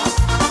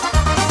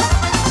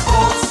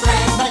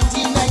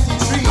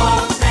 1993.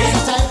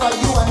 It's time for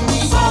you and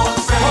me.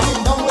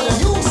 Coming down with a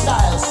new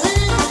style.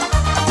 See?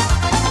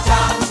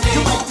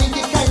 You might think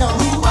it kind of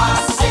rude. I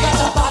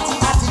got a party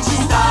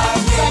attitude.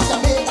 Designed to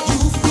make you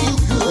feel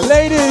good.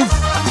 Ladies,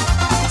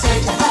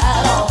 Take your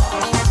hat off.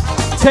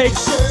 take.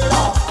 Shirt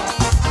off.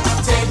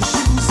 Take your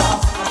shoes off.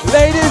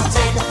 Ladies,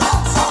 Take your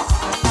pants off.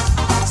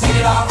 Take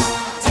it off.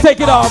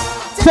 take it off.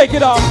 Take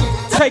it off.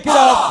 Take it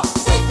off.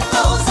 Take your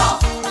clothes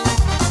off.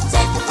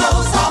 Take your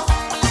clothes off.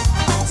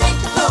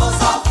 Take your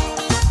clothes off.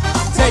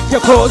 Take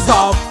your clothes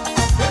off.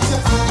 If you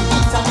feel the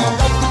heat and you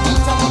like the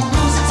beat and the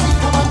music sweet,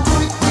 come on, do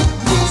it with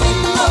me. Take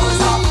your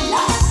clothes off.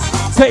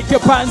 Yes. Take your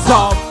pants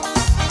off.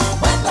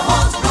 When the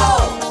horns blow,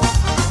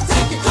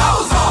 take your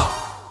clothes off.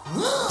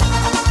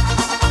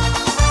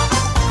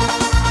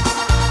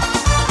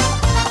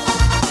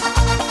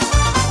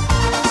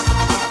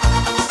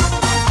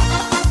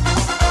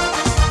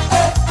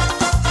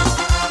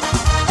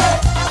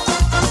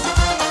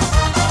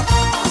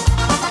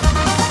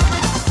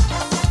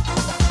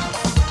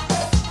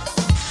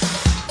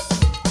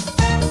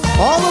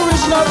 All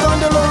original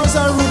Gondoloros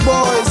and Rude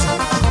Boys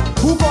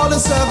who call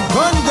themselves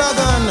Gun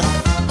Gagan.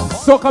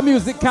 Soca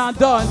music can't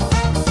done.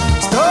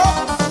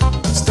 Stop!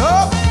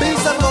 Stop!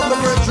 Peace and love,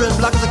 my brethren.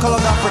 Black is the color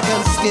of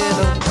African skin.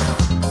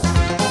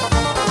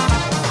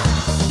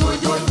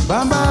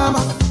 Bam bam.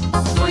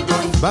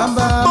 Bam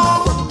bam.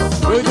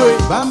 We do it.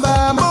 Bam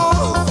bam.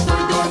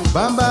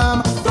 Bam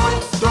bam.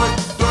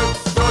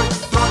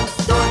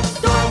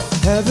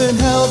 Heaven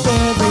help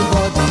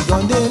everybody.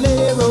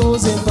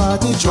 Gondeleros in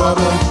party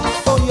trouble.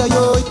 Oh yeah,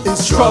 yo,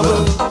 it's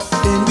trouble.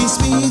 In we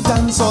sweet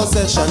dancehall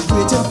session,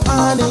 creating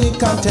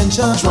panic and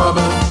tension.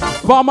 Trouble.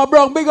 Farmer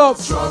Brown, big up.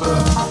 Trouble.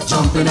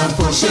 Jumping and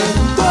pushing.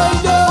 Doy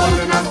doy.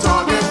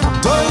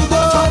 Doy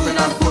doy. Jumping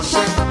and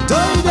pushing.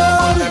 Doy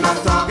doy.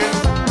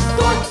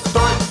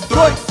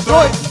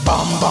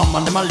 Bam bam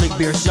and them a lick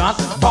beer shot.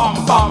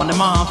 Bam bam and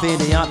them a half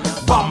idiot.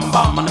 Bam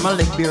bam and them a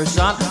lick beer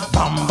shot.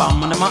 Bam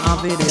bam and them a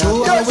half idiot.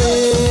 Throw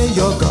away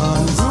your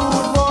guns.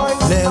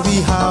 Let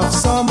we have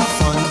some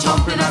fun.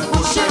 Jumping and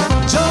pushing.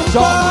 Jump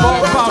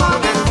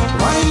up.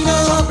 Wind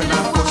up.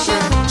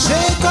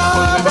 Shake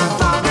up.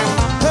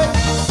 Hey,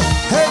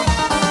 hey,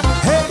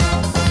 hey,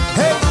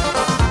 hey,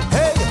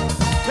 hey,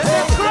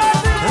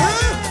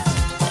 hey,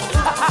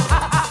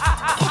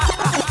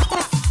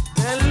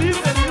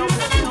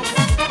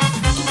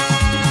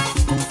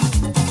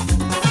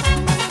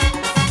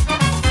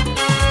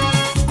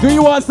 Do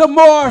you want some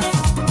more?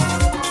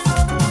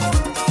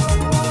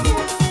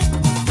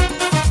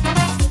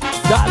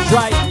 That's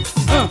right.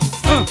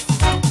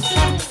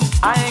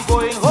 I ain't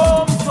going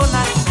home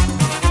tonight.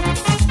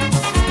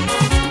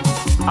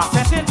 I'm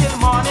fetting till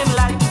morning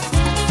light.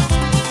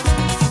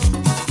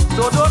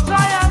 So don't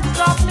try and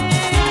stop me.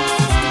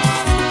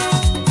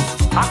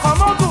 I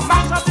come out to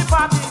mash up the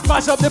party.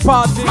 Mash up the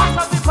party. Mash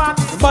up the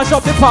party. Mash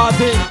up the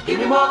party. Give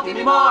me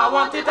more, I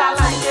want it, I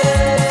like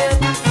it.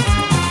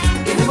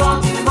 Give me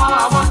more,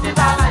 I want it,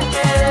 I like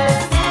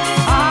it.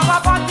 I have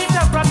a party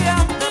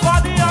temperature, the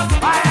body on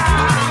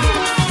fire.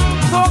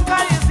 Soca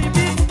is the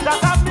beat that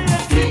have me a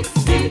beat.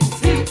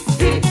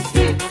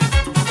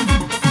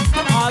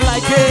 I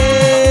like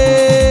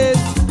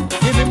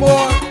it. Give me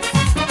more.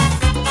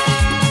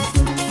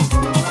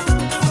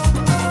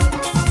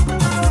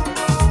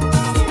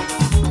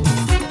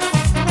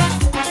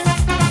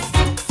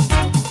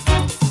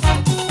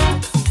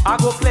 I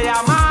go play a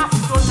mass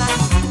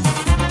tonight.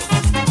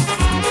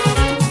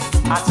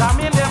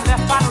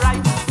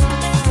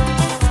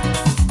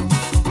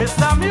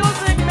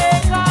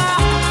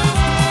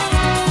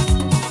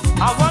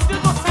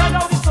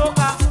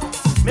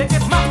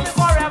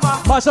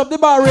 Mash up the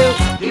barrel.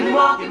 Give me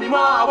more,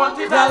 I want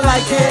it, I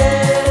like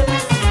it.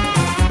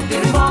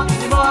 Give me more,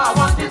 I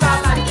want it,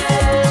 I like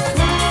it.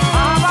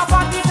 I'm a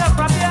body that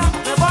from here,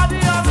 the body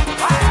on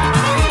fire.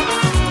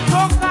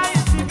 Soca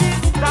is the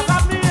beat that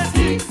got me a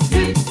hit.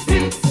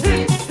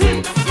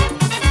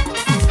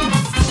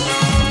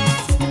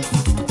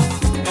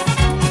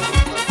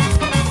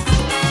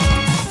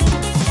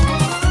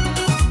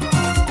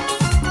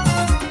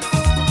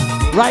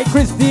 Right,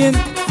 Christine?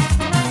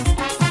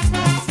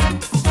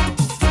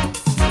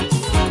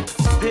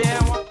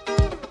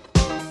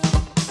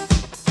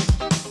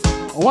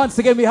 Once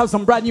again, we have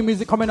some brand new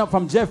music coming up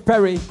from Jeff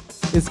Perry.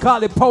 It's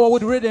called The Power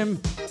with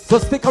Rhythm. So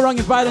stick around,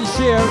 invite and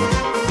share.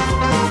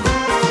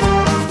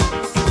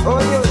 Oh,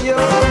 yo, yo.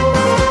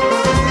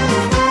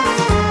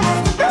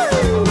 Hey.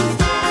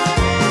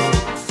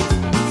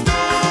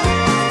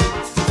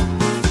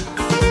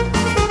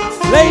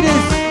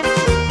 Ladies.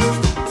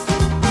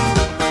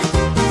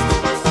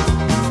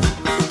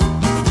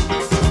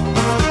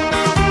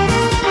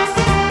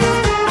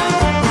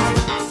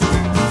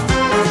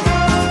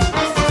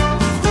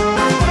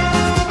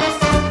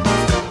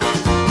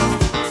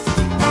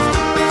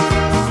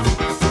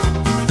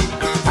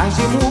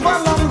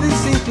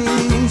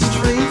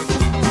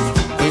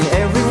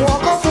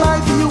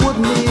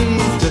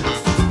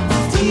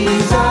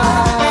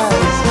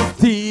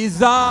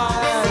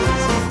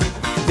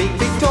 Big,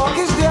 big talk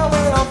is their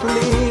way of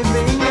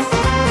living,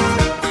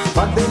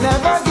 but they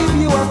never give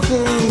you a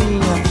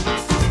thing.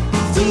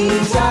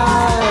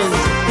 Teasers,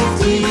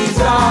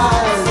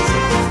 teasers,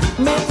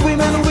 make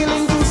women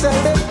willing to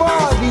sell their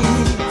body,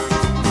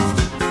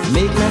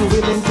 make men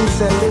willing to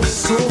sell their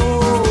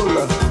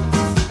soul.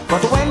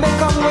 But when they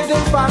come with a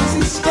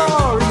fancy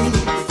story,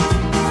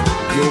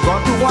 you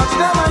got to watch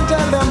them and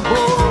tell them,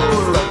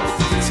 bull.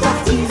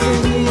 Stop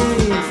teasing me.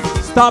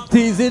 Stop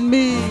teasing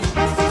me.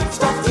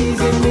 Stop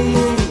teasing me.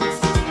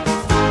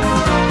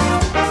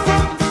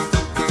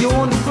 You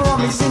only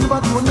promising,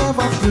 but you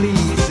never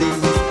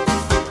pleasing.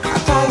 I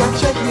try and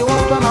check you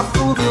out and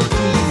approve your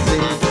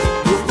teasing.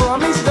 You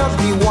promise just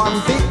be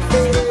one big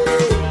thing.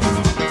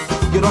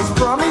 You just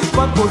promise,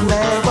 but would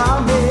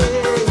never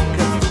make.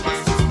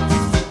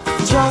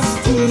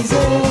 Just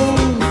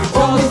teasing,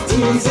 only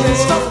teasing.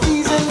 Stop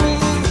teasing me.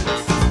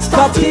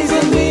 Stop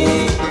teasing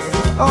me.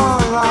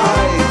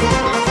 Alright.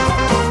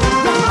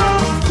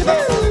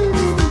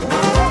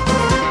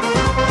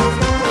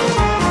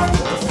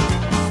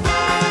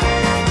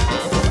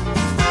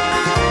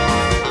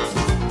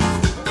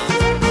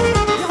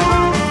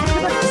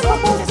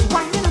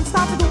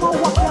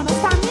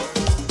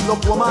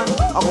 Look, woman,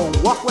 I go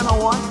walk when I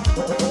want,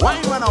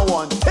 wine when I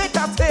want, take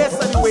a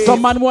taste anyway.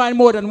 Some man wine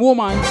more than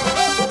woman.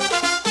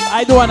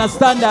 I don't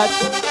understand that.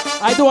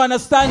 I don't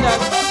understand that.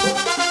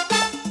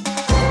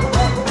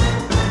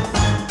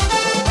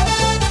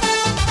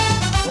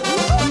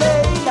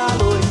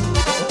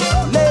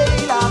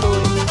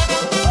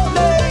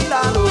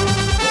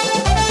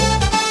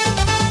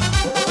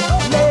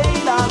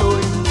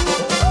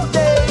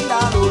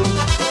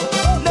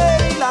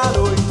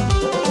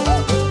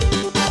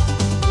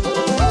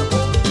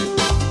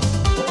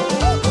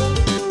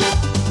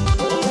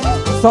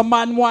 Some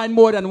man wine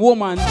more than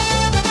woman.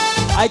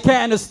 I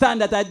can't understand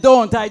that. I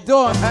don't. I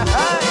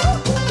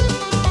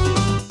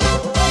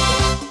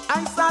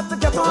start to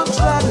get on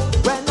dread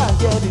when I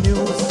hear the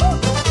news.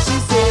 She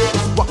says,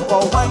 walk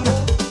for wine,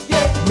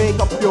 yeah, make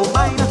up your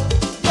mind,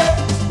 yeah,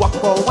 walk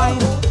for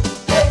wine,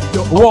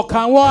 yeah, walk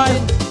and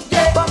wine,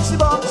 yeah, but she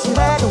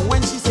head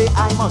when she say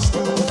I must do.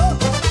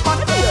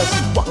 But here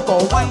she walk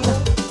for wine,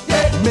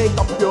 yeah, make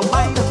up your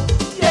mind,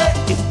 yeah,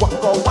 it's walk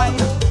for wine,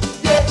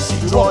 yeah, she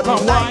draw the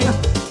line.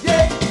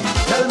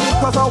 Tell me,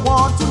 cause I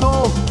want to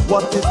know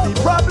what is the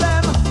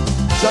problem.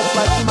 Just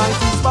like the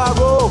mighty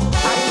sparrow,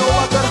 I know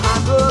I can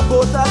handle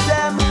both of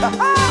them.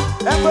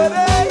 Every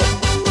day,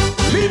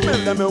 leave me,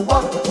 let me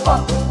walk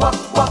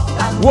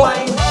and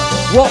wine.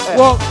 Walk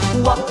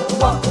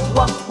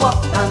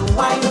And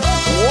wine.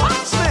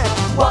 Watch me.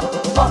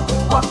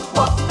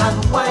 Walk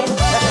and wine.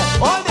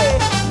 All day.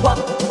 Walk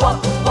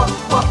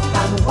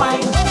and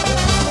wine.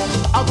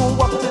 I go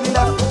walk to the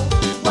left,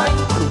 wine,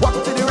 and walk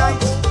to the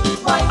right.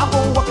 I go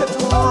walk it to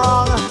the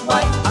wrong,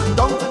 and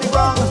down to the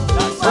ground.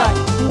 That's right.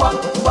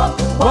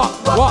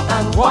 Walk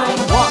and wine.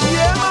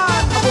 Yeah,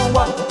 man. I go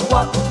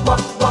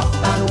walk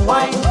and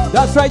wine.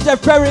 That's right,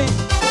 Jeff Perry.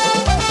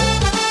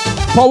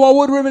 Power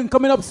Wood Ribbon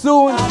coming up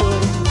soon. In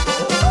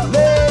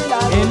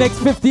the next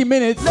 15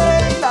 minutes.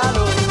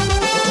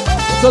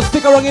 So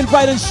stick around,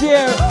 invite and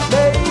share.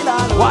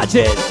 Watch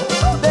it.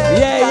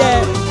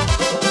 Yeah.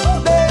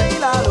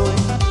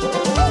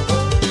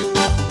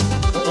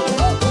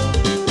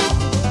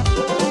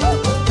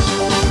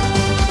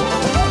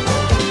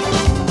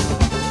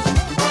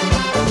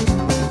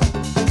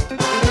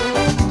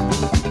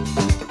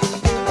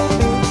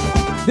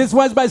 This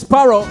one's by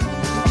Sparrow.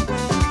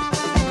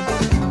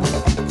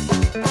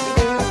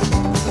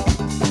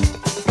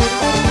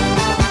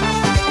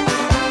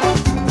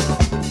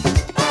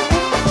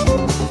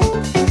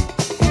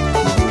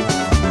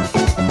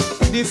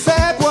 The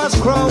fed was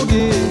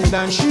crowded.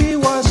 hand and she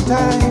was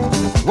tied.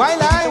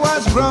 While I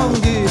was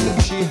grounded,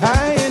 she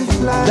high and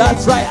fly.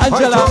 That's right,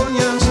 Angela.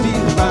 Antonian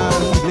steel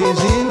band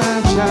blazing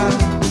a child.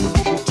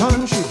 She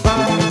turned, she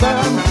bam,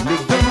 bam,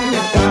 lick down,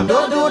 lick down.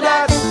 Don't do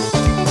that.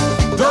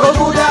 Don't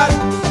do that.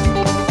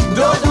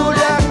 Don't do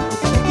that.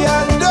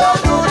 Yeah,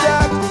 don't do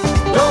that.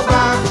 Don't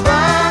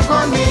back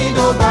on me.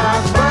 Don't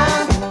back.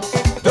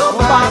 Don't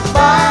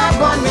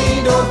back on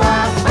me. Don't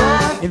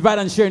back. Invite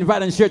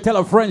and share. Tell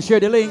a friend, share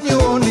the link. You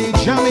only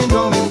jamming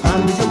down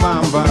and with your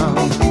bam bam.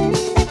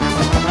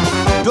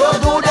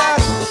 Don't do that.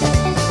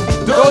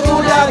 Don't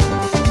do that.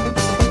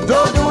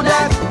 Don't do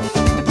that.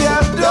 Yeah,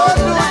 don't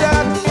do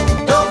that.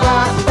 Don't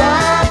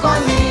back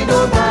on me.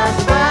 Don't back.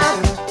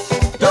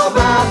 Don't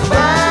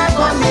back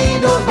on me.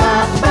 Don't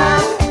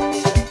back.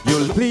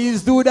 You'll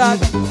please do that.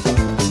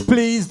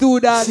 Please do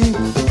that.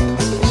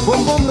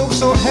 Boom boom look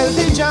so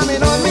healthy,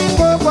 jamming on me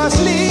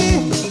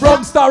purposely.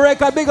 From Star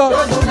Record, big up.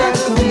 Don't do that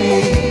to me.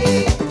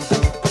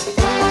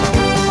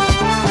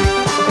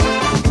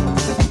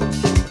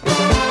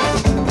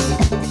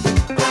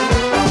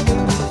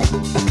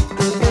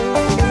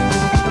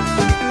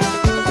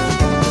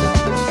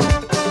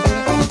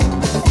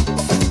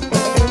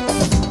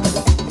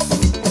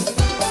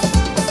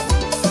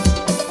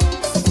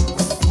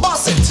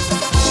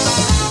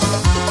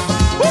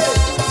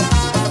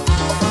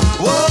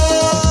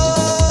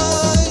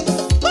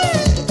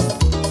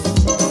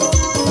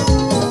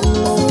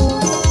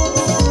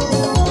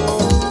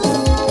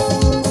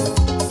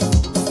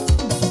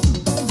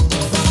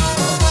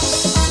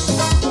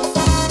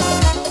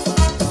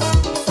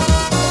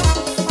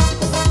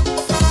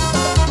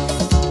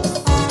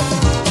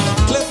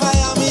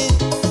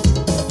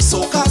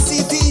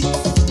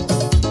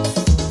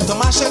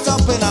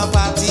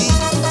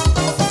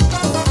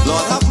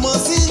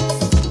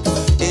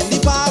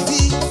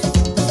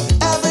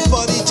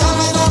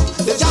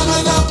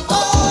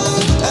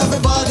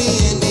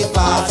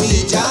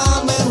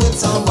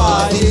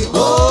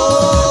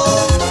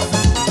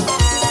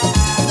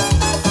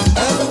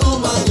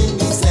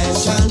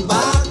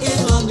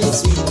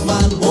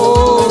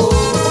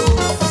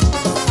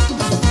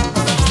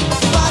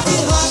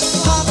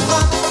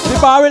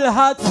 Barrel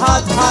hot.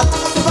 Party hot,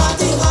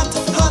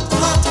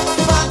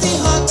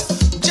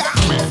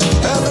 jamming.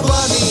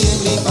 Everybody in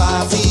the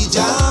party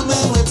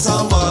jamming with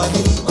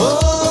somebody.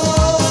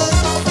 Oh,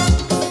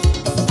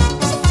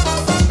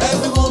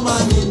 every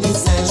woman in the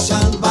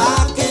session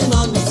backing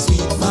on the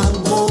sweet man.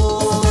 Oh,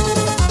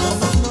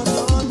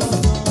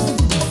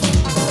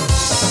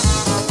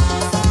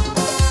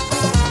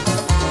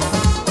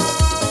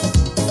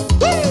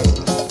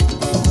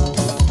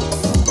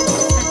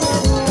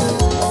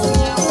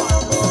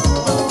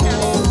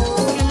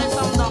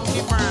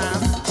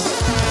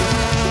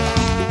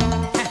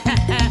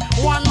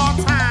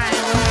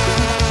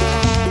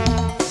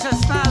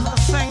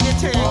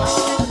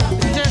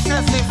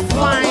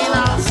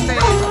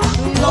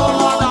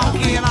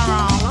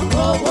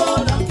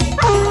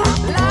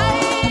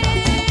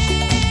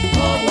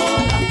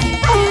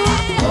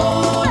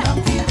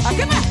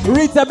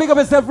 Rita, big up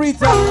yourself,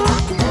 Rita.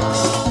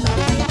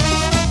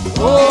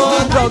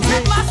 Oh, doggy.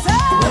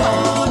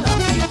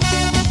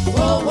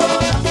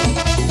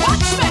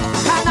 Watch me,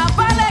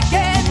 carnival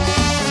again.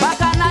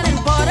 Bacchanal in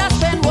Port of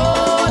Spain.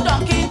 Whoa,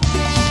 donkey.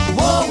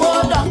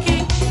 Whoa, donkey.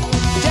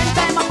 Ten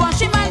time I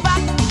punch him my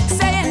back,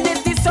 saying this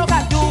is soca,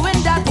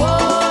 doing that.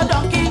 Whoa,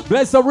 donkey.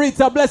 Bless up,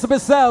 Rita. Bless up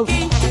yourself. I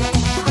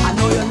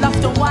know you love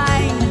to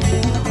whine,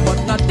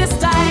 but not this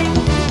time.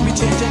 We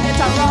changing it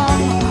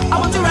around. I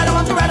want to ride, I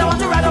want to ride, I want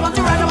to ride, I want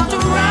to ride, I want to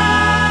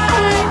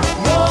ride.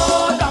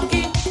 Whoa,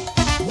 donkey.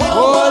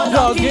 Oh,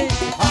 doggy.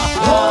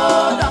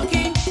 Whoa,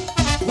 donkey.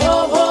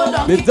 Whoa,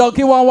 donkey. The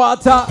donkey want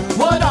water.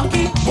 Whoa,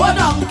 donkey. Whoa,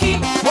 donkey.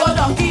 Whoa,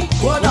 donkey.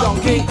 Whoa,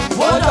 donkey.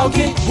 Whoa,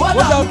 donkey. Whoa,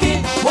 donkey.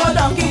 Whoa,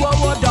 donkey.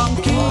 Whoa,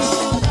 donkey.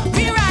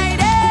 We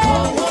ride it.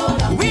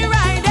 We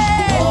ride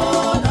it.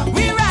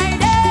 We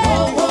ride it.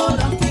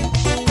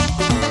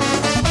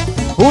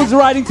 Who's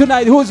riding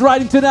tonight? Who's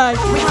riding tonight?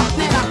 We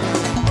happening up.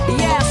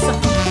 Yes.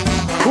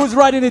 Who's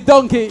riding the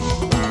donkey?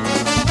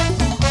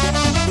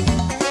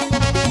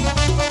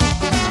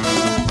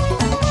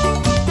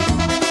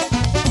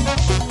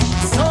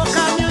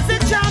 Soca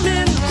music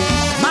jamming,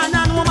 man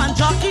and woman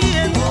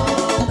jockeying.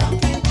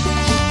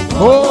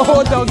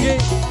 Oh, donkey.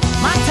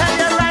 Man tell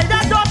you ride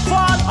that don't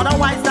fall,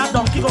 otherwise that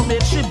donkey gon'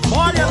 make she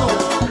ball, you know.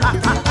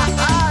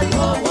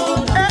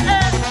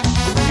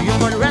 You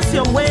gonna rest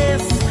your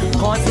waist,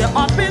 cause you're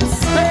up in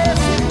space.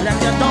 Let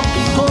your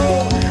donkey go.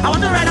 I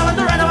want to ride, I want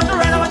to ride, I want to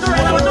ride, I want to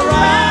ride, I want to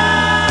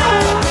ride.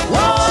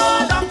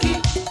 Whoa, donkey.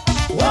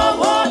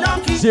 Whoa,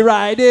 donkey. She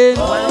riding.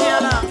 Well, here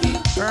now,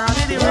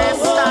 early the race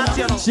starts,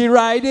 you know. She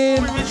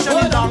riding. We show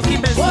the donkey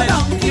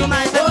business.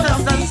 United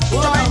Sisters,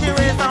 join the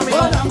race and we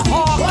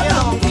hawk your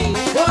donkey.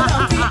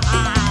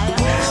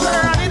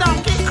 Early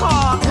donkey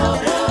call.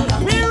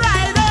 We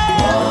ride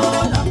it.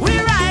 We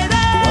ride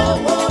it.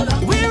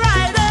 We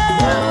ride it.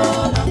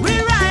 We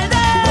ride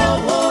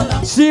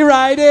it. She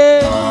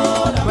riding.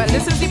 Well,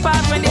 this is the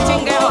part when the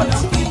thing get hot.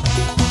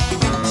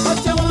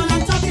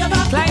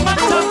 Climb on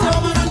top.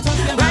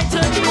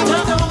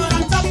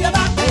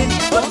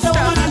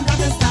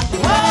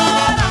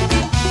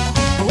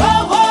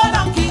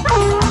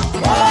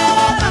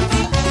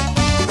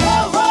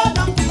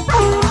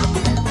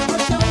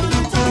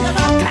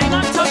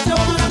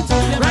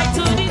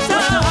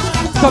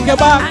 Tuck your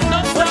back.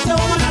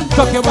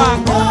 Tuck your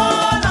back.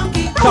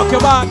 Tuck your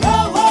back.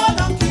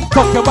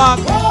 Tuck your back.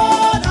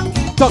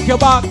 Tuck your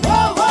back.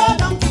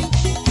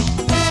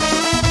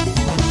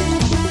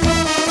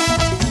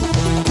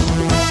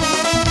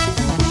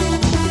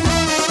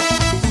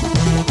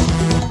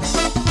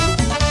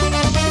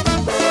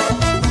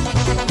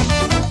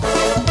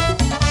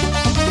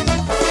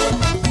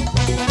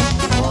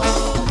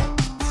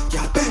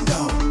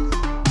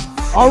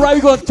 All right,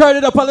 we're gonna turn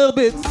it up a little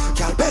bit.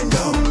 Girl, bend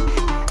down.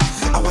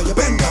 I want you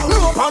bend down.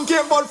 No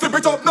pancake, but flip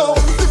it up now.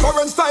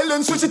 Different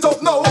styling, switch it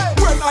up now.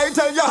 When I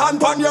tell you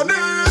hand on your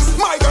knees,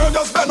 my girl,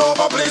 just bend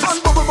over, please.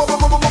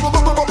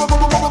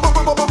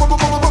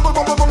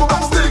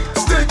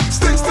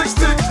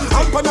 Stick.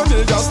 Hand on your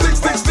knees, just stick.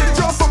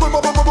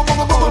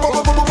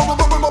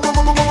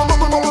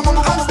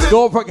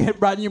 Don't forget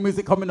brand new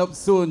music coming up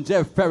soon.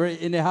 Jeff Perry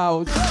in the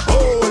house.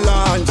 Hold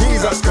on,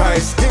 Jesus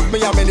Christ. Give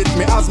me a minute,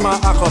 me asthma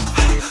hack up.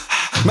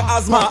 Me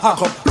asthma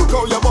hack up. Look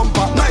how your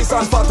bumper, nice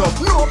and fat up.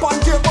 No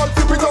pancake, but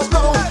flip it up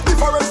now.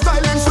 Different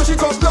styling, switch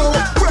it up now.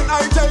 When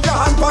I tell you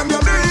hand on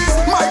your knees,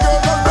 my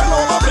girl just bend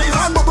over, please.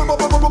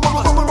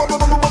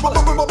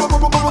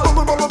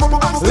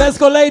 Let's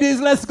go, ladies,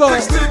 let's go.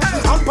 Stick.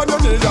 Hand on your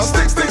knees, just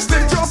stick. Just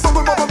stick.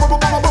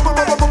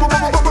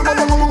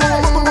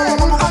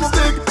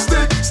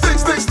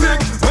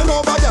 Bend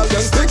over, girl,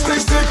 then stick.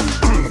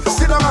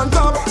 Sit down and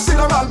top, sit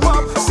down and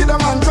pop, sit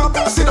down and drop,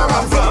 sit down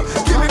and flop.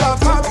 Give me that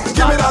fat,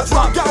 give me that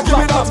rock, yeah, give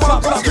me that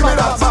back, give me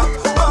that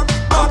back,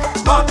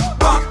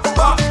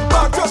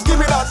 just give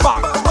me that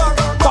back.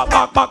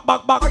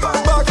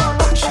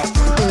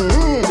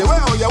 The way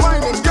how you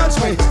whining gets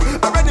me.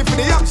 I'm ready for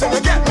the action,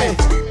 you get me.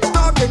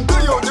 Talking to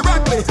you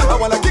directly. I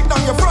wanna kick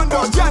down your front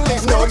door gently.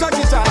 No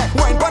Jackie Chan,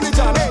 wine bunny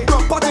Chan,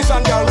 drop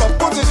partition, girl, love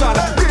position.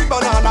 Big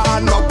banana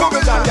and no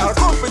provision, girl,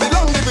 come for the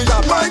long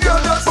division. My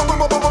girl, just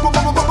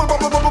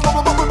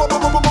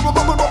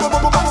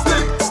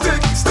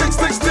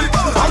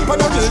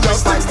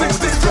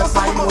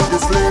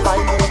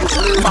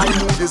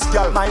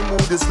my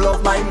mood is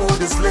love, my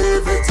mood is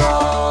live it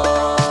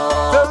up.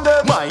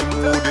 My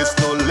mood is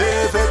to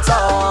live it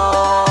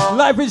up.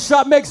 Life is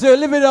short, make sure you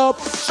live it up.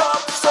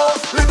 Short, so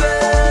live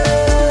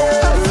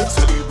it.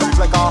 Celebrate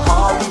like a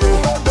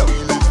holiday. Then we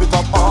live it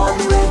up all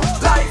the way.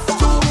 Life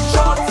too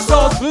short,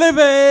 so live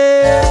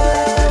it.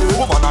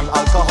 Woman and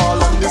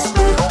alcohol on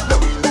display. Then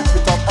we live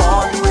it up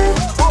all the way.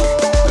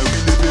 Then we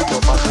live it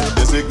up and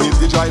designate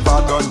the driver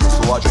done.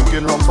 So I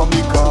drinking rum from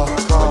the car.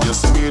 When you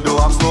see me,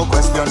 don't ask no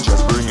question,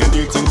 just bring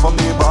anything from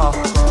the bar.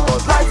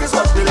 Cause life is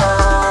what we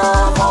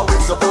love, how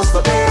it's supposed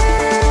to be.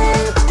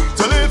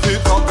 To live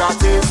it up,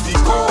 that is the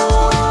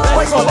code.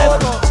 Let's go.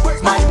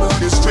 My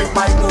mood is drink,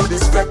 my mood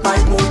is fret, my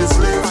mood is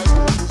live.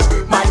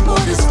 My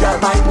mood is girl,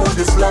 my mood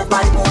is love,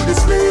 my mood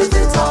is live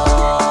it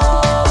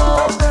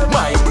up.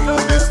 My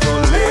mood is to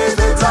live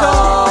it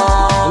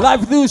up.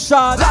 Life too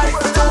short. Life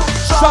too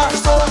short,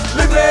 so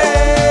live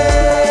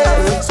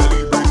it.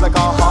 Celebrate like a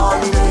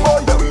holiday.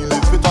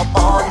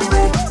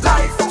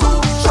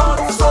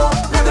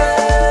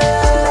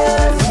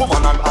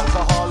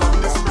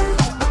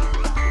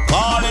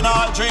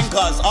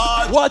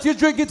 What you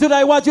drinking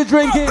tonight? What you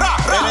drinking? It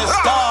is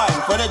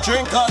time for the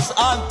drinkers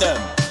anthem.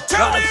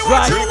 Tell me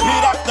what you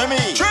repeat after me.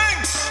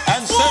 Drinks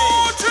and say,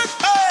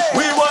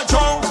 we were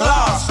drunk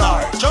last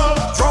night.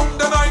 Drunk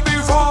the night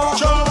before.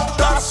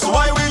 That's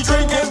why we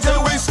drink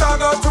until we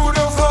stagger to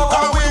the floor.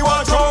 And we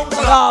were drunk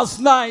last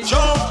night.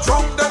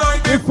 Drunk the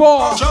night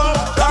before.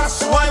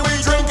 That's why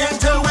we drink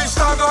until we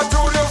stagger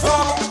to the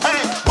floor.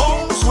 Hey,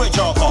 bones with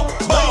your cup.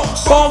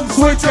 Bones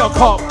with your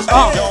cup.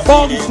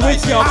 Bones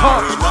with your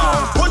cup.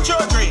 Put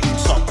your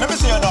drinks up. Let me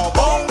see you now.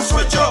 Bones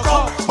with your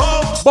cup.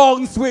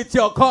 Bones with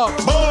your cup.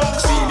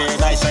 See the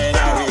nice and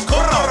Harry. Come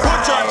on,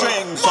 put your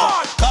drinks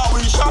up. Cause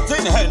we shot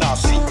in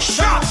Hennessy.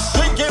 Shots.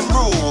 Drinking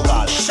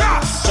Rugal.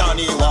 Shots.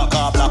 Johnny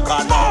Walker Black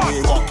and now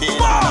we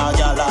walking on a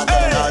gal and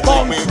then a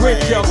Bones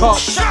with your cup.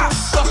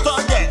 Shots. Just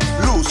to get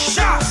loose.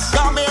 Shots.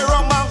 Got me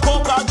rum and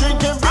coca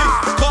drinking big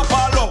cup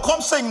alone.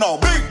 Come sing now.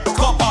 Big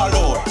cup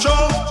alone.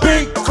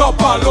 Big cup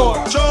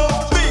alone.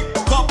 Big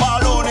cup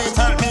alone. It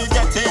help me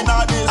get in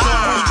a this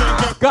zone. We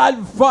drinking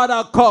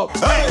Godfather cup.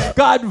 Hey.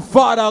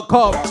 Godfather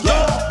cup.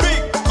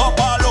 Big cup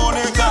alone.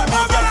 It help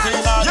me get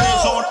in a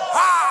this zone.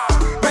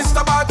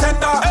 Mr.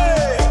 Bartender,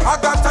 I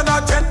got an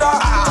agenda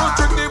to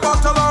drink the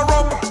bottle of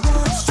rum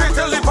straight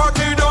till the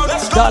party done.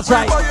 That's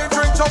right.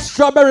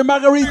 Strawberry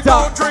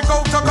margarita.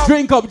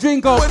 Drink up.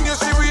 When you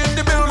see we in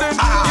the building,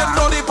 you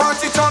know the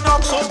party turn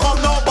up. So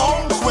come now,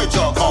 bones with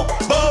your cup.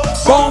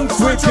 Bones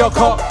with your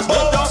cup.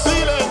 But you're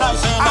feeling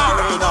nice and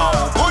merry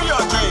now. Put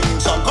your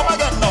drinks up. Come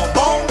again now.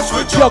 Bones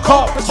with Your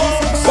cup.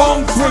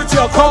 Bones with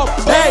your cup.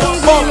 Hey,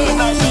 Feeling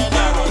nice and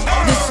merry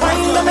now. This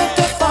wine will make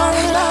you fall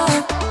in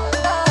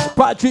love.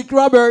 Patrick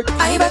Robert.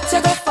 I bet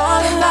you go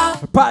fall in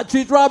love.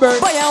 Patrick Robert.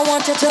 Boy, I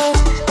want you to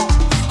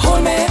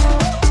hold me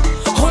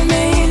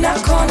in a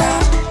corner.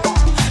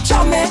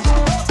 Jump me,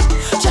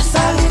 just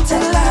a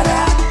little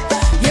ladder.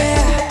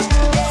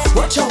 Yeah,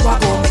 watch your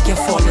waggle make you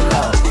fall in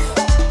love.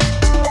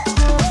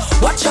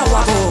 Watch your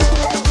waggle.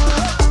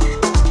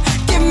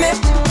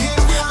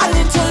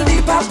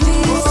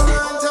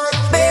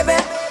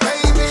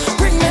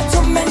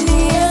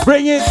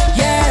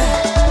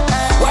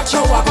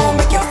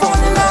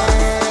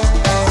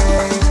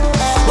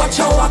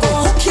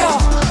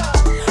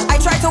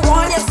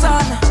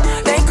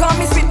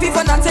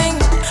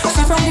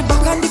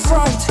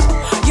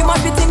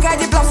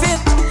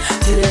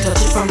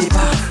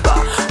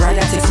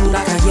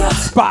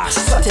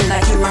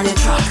 on the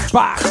track.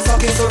 Back. So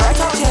okay, so right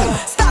up here.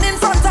 Stand in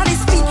front of the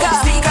speaker.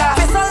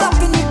 Face all up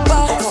in the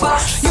back.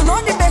 You know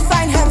the best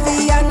sign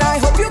heavy, and I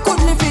hope you could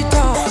live it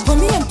up. Put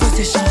me in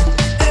position.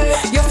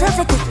 Your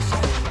favorite position.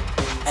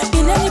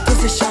 In any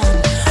position.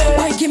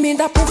 Why give me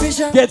that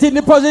provision? Get in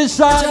the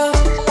position.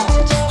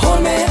 Hold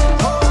me.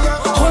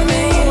 Hold me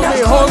in that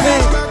Hold me.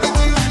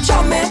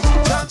 Jam me.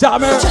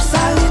 Jam me. Just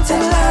a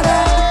little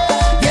louder.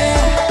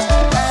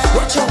 Yeah.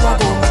 Watch your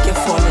waggle, make you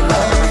fall in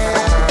love.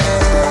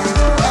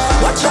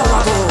 Watch your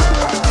waggle.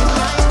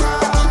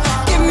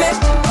 Give me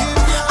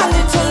a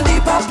little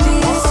deeper,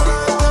 please.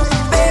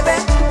 Baby,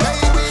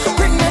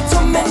 bring it to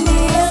my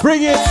knees.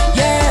 Bring it.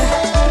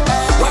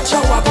 Yeah. Watch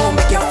your waggle,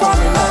 make you fall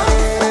in love.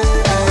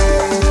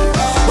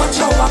 Watch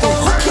your waggle,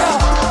 hook you.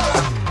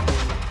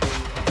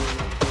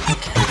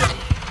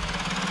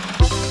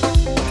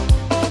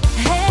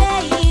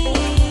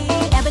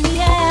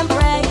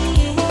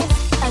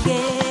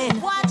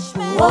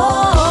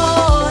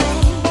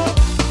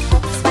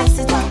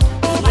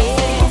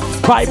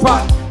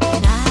 Viper.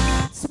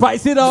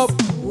 Spice it up.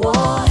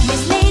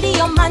 Miss Lady,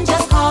 your man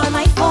just called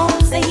my phone.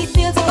 Say he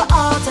feels to go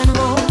out and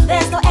roll.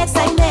 There's no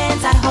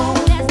excitement at home.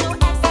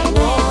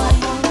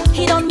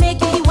 He don't make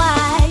you his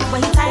wife,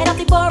 but he tired of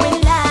the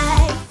boring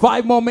life.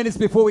 5 more minutes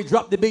before we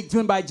drop the big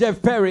tune by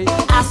Jeff Perry.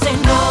 I say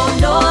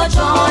no,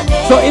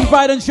 Johnny. So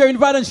invite and share,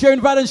 invite and share,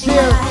 invite and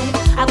share.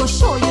 I will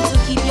show you to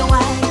keep your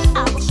wife.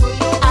 I will show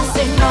you. I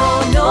say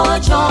no,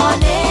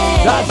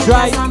 Johnny. That's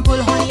right.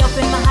 Sample honey up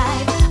in my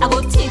hive. I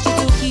will teach you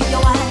to keep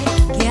your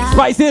wife. Yeah.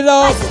 Spice it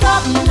up. Spice it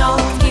up, no.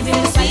 Give you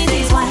the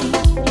sweetest wine.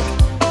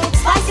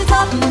 Spice it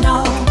up,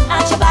 no.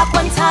 At your back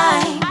one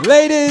time.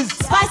 Ladies.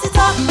 Spice it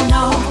up,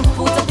 no.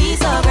 Put a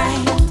piece of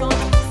grind.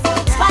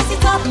 Spice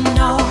it up,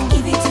 no.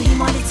 Give it to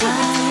him all the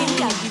time.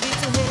 Give it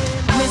to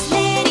him. Miss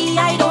Lady,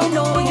 I don't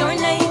know your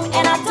name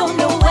and I don't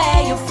know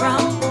where you're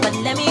from, but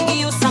let me give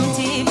you some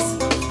tips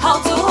how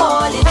to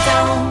hold it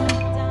down.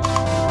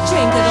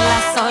 Drink a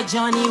glass of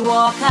Johnny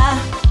Walker.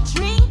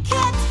 Drink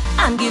it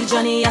and give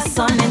Johnny a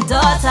son and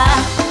daughter.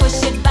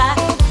 Push it back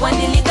when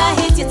the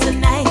liquor hit you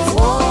tonight.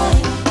 Boy,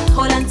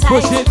 hold on tight.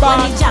 Push it back.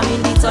 When he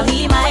jamming it or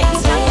he might.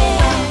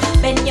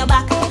 Yeah. Bend your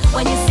back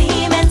when you see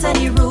him enter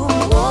the room.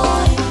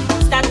 Boy,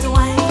 start to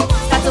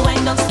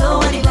wind up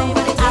slow and it go.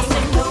 I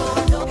say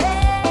no.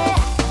 Hey.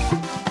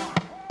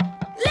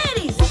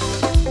 Ladies,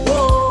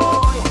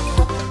 Boy,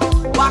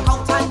 walk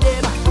out and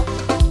them.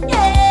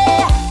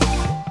 yeah.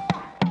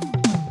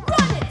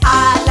 Run it.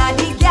 All of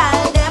the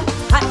gal them,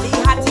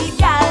 hatty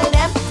gal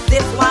them.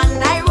 This one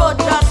I wrote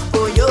just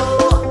for you.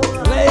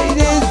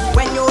 Ladies.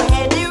 When you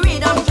hear the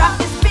rhythm drop,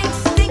 this big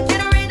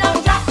stinking rhythm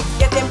drop.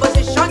 Get in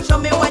position, show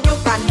me what you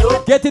can do.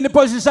 Get in the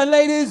position,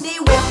 ladies. The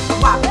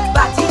whip, wap,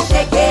 body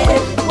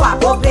shaking,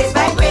 wap, oh place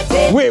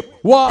vibrating. Whip,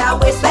 walk. That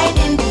waistline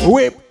in the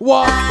Whip,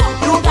 walk.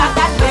 You got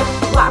that whip,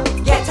 wap,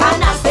 get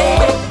on a say,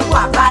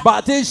 wap, bad,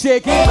 Body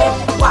shaking.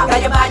 whip, wap,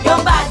 got you bad, you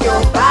bad, you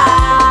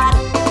bad.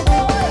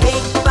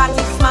 Big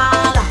body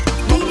small,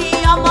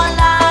 medium or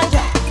large.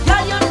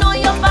 Girl, you know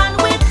your man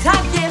with a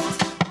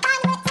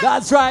gift.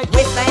 That's right.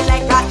 Waistline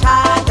like a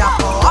charger,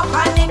 go up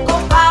and it go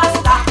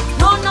faster.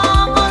 No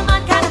normal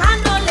man can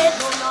handle it.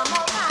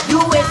 You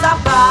is a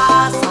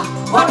boss,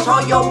 watch how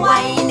you're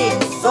whining.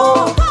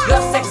 So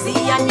you're sexy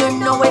and you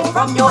know it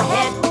from your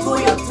head to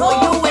your toe.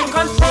 You in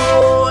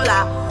control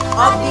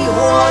of the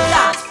whole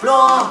dance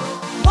floor.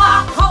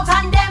 Walk out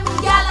and them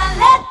gyal and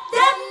let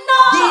them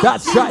know.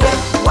 That's right.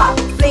 Whip, wap,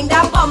 fling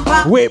that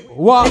bumper. Whip,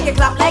 walk. Make it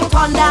clap like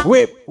thunder.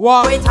 Whip,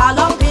 walk. Throw it all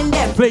up in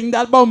them. Fling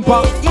that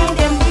bumper. Give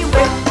them the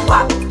whip,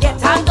 wap, get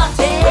on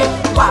dirty.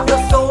 Wap, look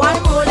so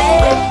unruly.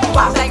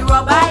 Wap like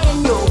rubber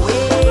in your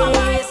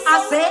waist.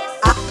 I say,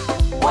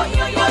 oh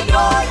yo yo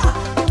yo,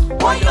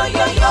 oh yo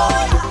yo yo.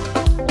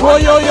 Oh,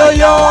 yo, yo,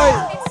 yo.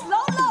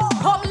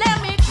 Come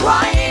let me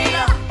grind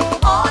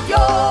on you.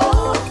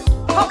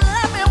 Come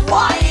let me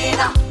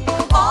whine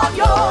on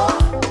you.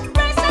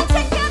 Race and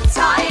take your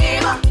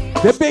time.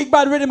 The big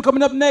bad rhythm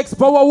coming up next.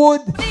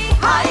 Powerwood. The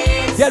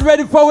heights. Get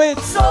ready for it.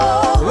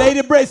 So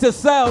Lady, brace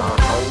yourself.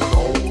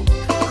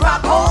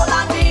 grab hold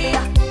on me,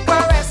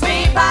 caress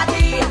me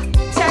body.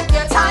 Take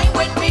your time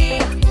with me.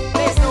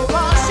 There's no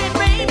rushing,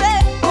 baby.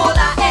 Full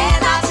of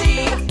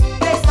energy.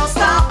 There's no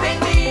stopping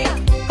me.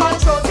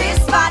 Control this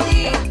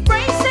body.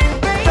 Brace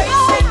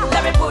it,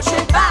 let me push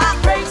it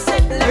back. Brace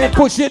it, let me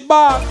Push it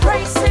back.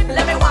 brace it,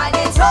 let me wind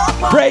it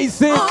up.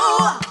 Brace it.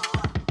 Ooh.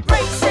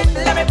 Brace it,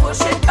 let me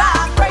push it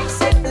back.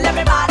 Brace it, let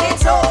me wind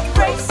it up.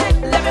 Brace it,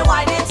 let me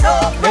wind it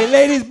up. Hey,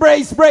 ladies,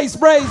 brace, brace,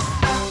 brace.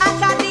 I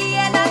got the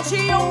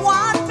energy you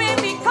want,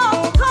 baby,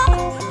 come, come.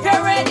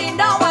 Get ready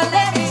now and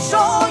let me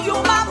show you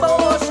my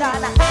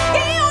motion.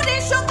 Give you the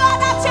sugar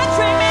that you're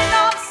dreaming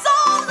of so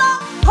long.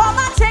 Come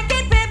and take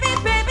it, baby,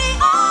 baby,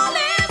 all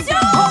is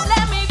yours. Come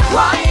let me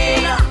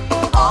grind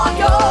on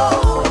you.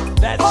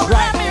 That's Come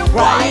right, let me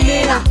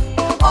grinding.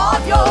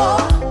 on you.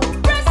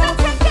 Press and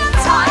take your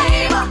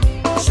time,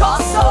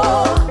 just so.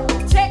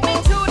 Take me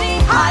to the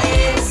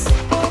highest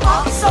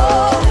of so.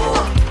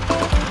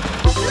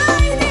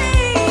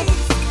 Ladies,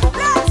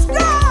 let's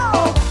go.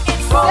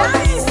 It's so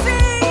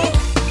easy.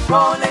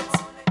 roll it.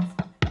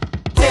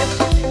 Dip,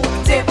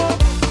 dip,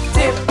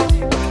 dip,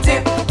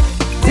 dip,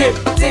 dip,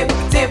 dip,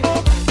 dip.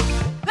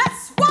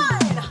 Let's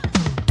wine.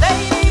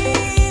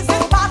 Ladies,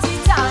 it's party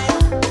time.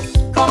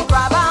 Come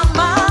grab a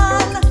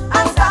man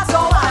and start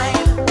to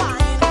wine.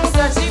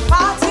 Search the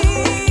party,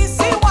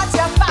 see what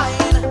you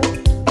find.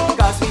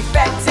 Cause we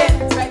betting,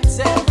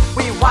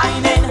 we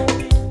whining.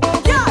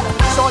 Yeah,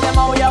 show them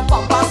how your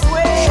bumper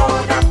sway. Show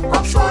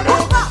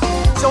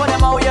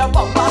them how your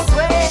bumper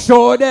sway.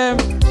 Show them.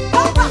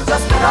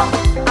 Just get up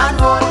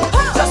and roll.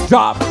 Just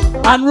Drop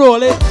and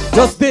roll it.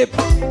 Just dip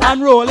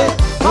and roll it.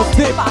 Just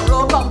dip. and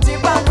roll, come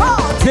dip and roll.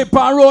 Dip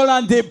and roll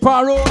and dip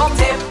and roll. Come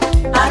dip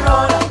and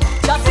roll.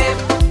 Just dip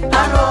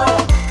and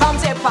roll. Come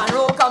dip and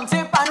roll, come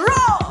dip and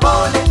roll.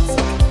 Roll it,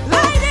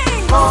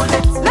 ladies. Roll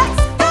it,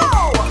 let's go.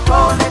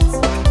 Roll it,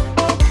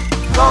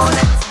 roll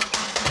it.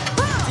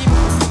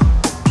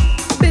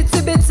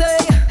 Bitsy, bitsy.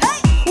 Hey,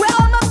 where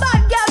all my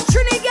bad girl,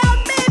 Trini girl,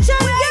 bitch,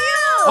 and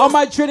girl. All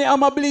my Trini, all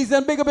my Bleeze,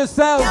 and big up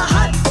yourself.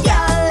 Hot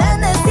girl, let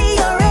me see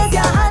you raise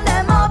your hand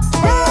them up.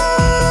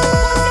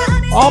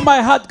 All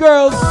my hot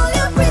girls. All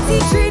your pretty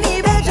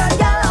Trini bitch and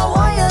girl, I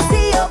want you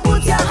see you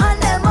put your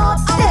hand them up.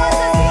 I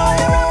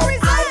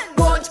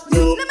want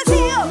you. Let me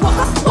see you walk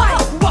up, wine,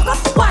 walk up,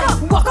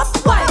 wine, walk up,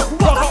 wine,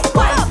 walk up,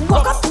 wine,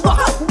 walk up, walk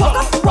up, walk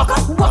up, walk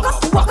up, walk up,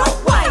 walk up,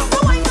 wine,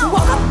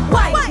 walk up,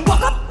 wine,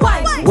 walk up,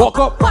 wine, Walk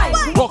up, wine,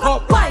 walk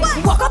up. wine,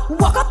 walk up,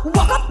 walk up,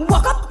 walk up,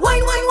 walk up,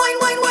 wine, wine, wine,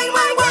 wine, wine,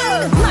 wine,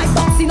 wine. My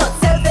boxy not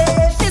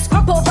selfish, this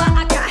crop over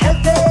I can't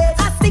help it.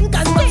 I think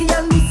I'm dirty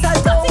and Lisa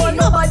don't.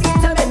 Nobody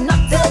tell me not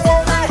to.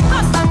 My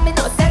husband me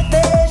not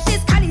selfish,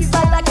 this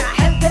carnival I can't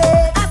help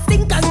it. I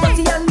think I'm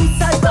dirty and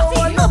Lisa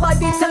don't.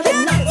 Nobody tell me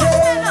not to.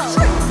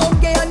 Shrink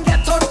okay and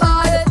get on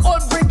ball.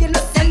 Old Brigham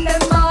not send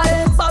them all.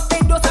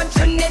 Barbados and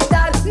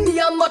Trinidad, me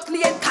and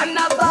Motley and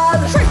Carnival.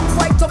 Shrink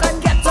white talk and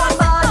get on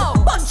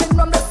ball. Bunching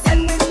from the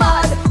send we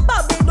mad.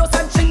 Barbados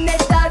and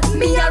Trinidad,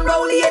 me and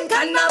Rowley and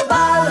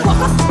Carnival.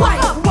 Walk up,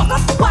 wine, walk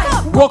up,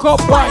 wine. Walk up,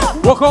 wine,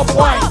 walk up,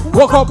 wine,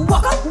 walk up,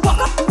 Walk up, walk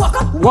up, walk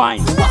up,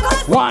 wine, wine. walk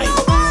up,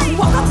 wine,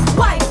 walk up,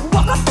 wine,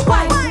 walk up,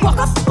 wine, walk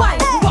up,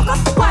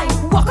 wine,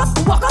 walk up,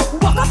 walk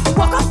up, walk up,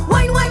 walk up,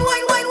 wine, wine,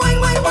 wine, wine, wine,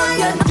 wine,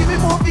 wine. Give me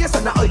more bass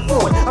on the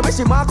iPhone. I miss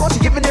you, Marco, she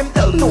giving them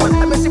the known.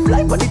 I miss you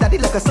fly, buddy, daddy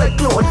like a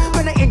cyclone.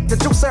 When I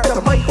introduce her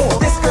to my home,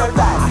 this girl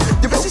bad.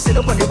 The way she sit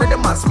up on the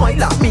rhythm and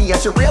smile at me,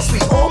 and she real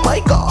sweet. Oh my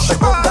gosh, oh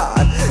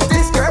God,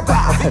 this girl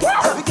bad.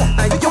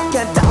 And you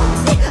can tell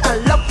me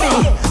and love me.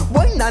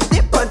 Why not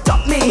dip and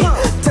top me?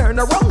 Turn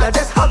around and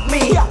just hug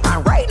me.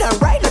 And ride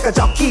like a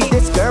jockey.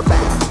 This girl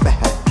bad, bad.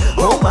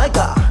 Oh my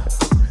God,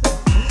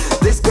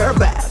 this girl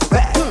bad,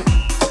 bad.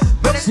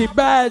 She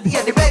bad.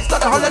 Yeah, the bass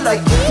got a holler like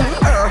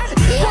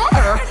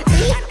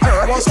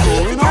what's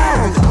going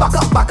on?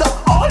 Back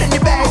up, all in the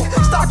bag.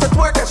 Start to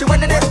twerk and she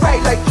went in there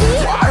right like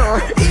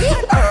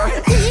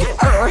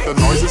The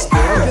noise is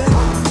there.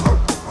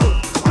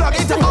 plug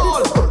into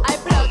all. I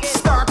plug it.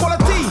 Star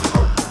quality.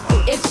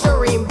 It's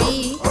Shireen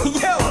B.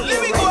 Yo,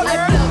 let me go I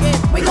there. plug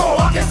it. We gon'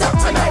 walk it up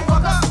tonight.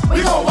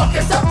 We gon' walk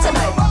it up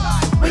tonight.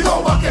 We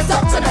gon' walk it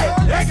up tonight.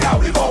 Yeah, girl,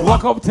 we gon'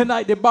 Walk up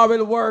tonight, the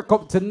barrel work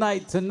up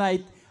tonight.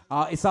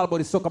 It's all about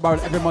the Soca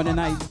Barrel every Monday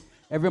night.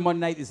 Every Monday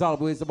night is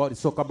always about the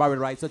Soca Barrel,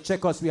 right? So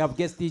check us. We have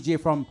guest DJ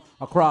from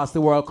across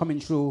the world coming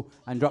through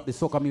and drop the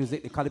Soca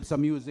music, the Calypso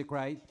music,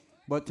 right?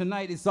 But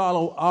tonight it's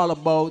all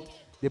about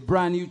the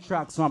brand new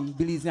tracks from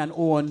Billy's and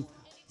Owen,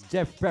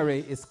 Jeff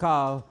Perry. It's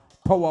called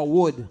Power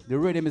Wood. The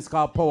rhythm is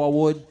called Power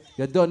Wood.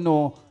 You don't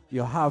know,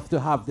 you have to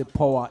have the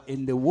power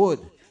in the wood.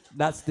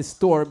 That's the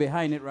story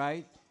behind it,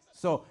 right?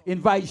 So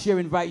invite,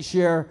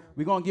 share.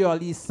 We're going to give you a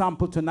least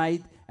sample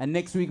tonight. And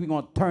next week, we're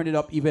going to turn it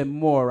up even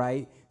more,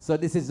 right? So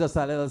this is just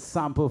a little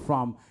sample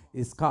from,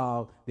 it's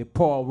called the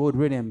Power Wood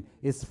Rhythm.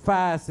 It's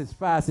fast,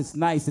 it's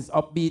nice, it's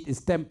upbeat,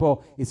 it's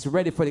tempo, it's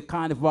ready for the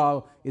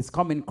carnival, it's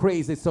coming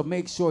crazy. So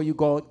make sure you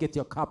go get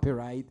your copy,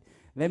 right?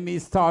 Let me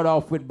start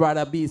off with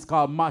Brother B. It's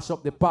called Mash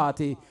Up the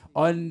Party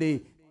on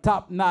the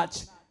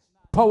top-notch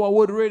Power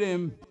Wood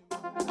Rhythm.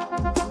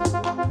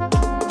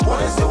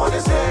 What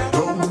is it?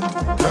 Don't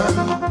tell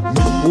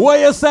me. What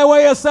you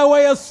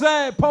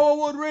say? Power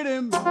Wood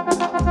Rhythm. What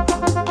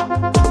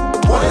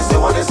is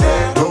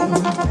it? Don't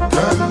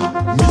tell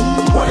me.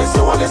 What is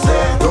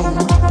it? Don't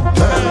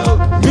tell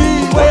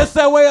me. What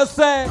you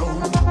say?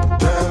 Don't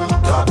tell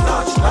top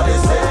notch. That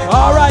is it.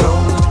 All right.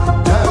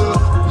 Don't tell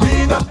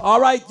me that. All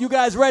right, you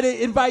guys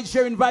ready? Invite,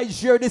 share.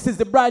 This is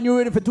the brand new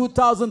rhythm for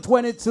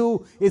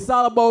 2022. It's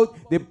all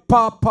about the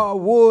Power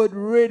Wood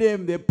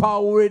Rhythm, the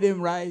power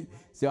rhythm, right?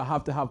 So you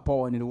have to have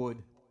power in the wood.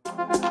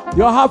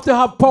 You have to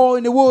have power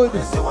in the wood.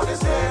 What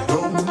is it?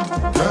 Don't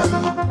tell me.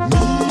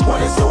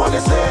 What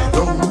is it?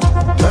 Don't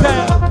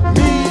tell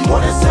me.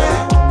 What is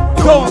it?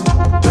 Don't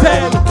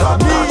tell top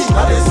notch. me.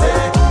 That is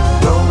it.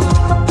 Don't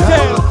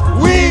Tell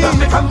we. that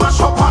they can mash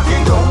up party.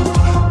 Don't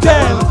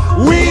Tell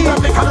we. that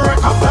they can wreck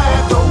a fair.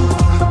 Don't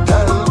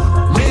tell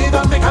me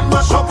that they can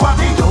mash up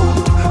party.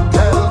 Don't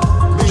tell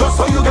me just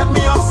so you get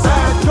me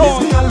upset.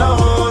 Don't. Leave me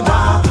alone.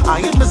 I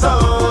in the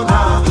zone.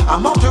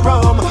 I'm out to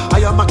roam. I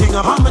am a king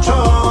upon the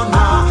throne.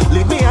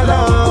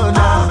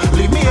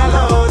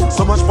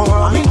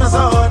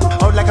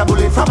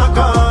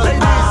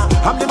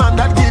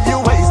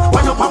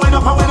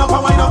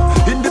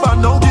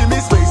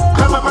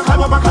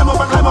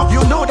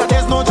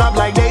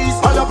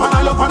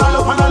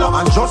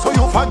 just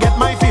so you forget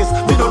my face.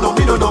 Me don't know,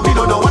 me don't know, me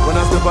don't know. When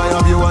I step by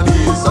have you on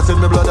knees, that's in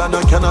my blood and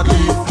I cannot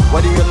leave.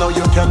 Why the hell now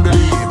you can't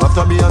believe?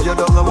 After me have you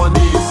down on one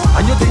knees,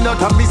 and you think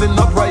that I'm missing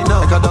up right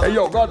now? Hey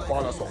yo,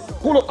 Godfather song.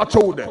 Pull up a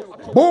tune there.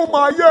 Boom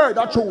my yeah,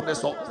 that tune there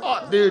song.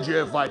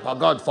 DJ Viper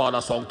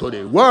Godfather song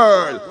today.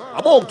 World,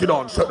 I'm out it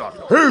on say that.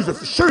 Easy,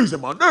 she's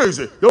man,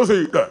 easy. You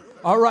see it there.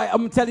 All right,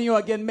 I'm telling you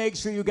again, make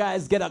sure you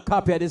guys get a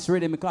copy of this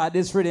rhythm, because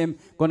this rhythm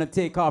gonna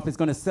take off. It's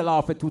gonna sell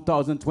off in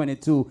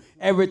 2022.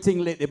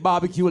 Everything lit, the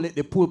barbecue lit,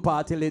 the pool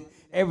party lit,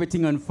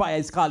 everything on fire.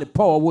 It's called the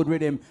Power Wood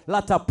Rhythm.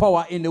 Lot of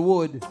power in the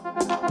wood.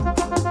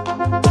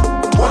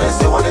 What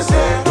is it, what is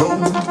it?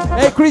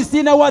 Hey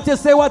Christina, what you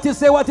say, what you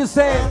say, what you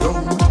say? Don't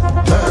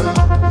tell me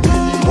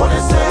what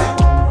is it?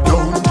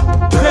 Don't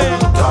tell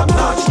top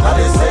notch, that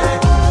is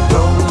it.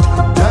 Don't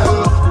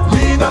tell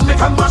me that they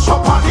can mash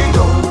up party.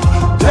 Don't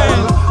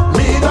tell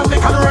me that they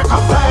can wreck a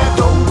flag.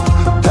 Don't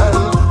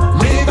tell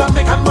me that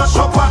they can mash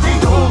up party.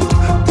 Don't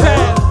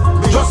tell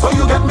me just so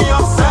you get me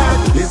upset.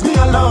 It's me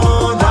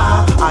alone,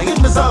 I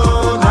in the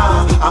zone,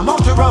 I'm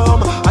out to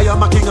roam. I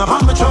am a king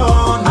upon my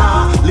throne.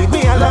 Leave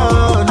me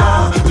alone,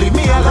 leave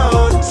me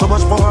alone. So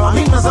much more, I'm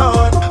in the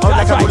zone. Out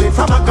like a bullet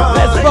from a gun.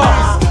 Let's go.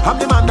 I'm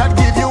the man that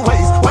give you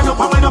ways. Wind up,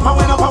 wind up,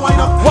 wind up,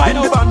 wind up. Wind up. In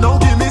the band, now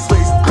give me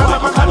space. Climb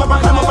up, climb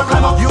up, climb up,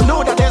 climb up. You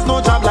know that there's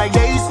no job like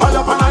this. All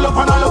up and all up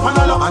and all up and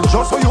all up. And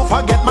just so you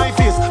forget my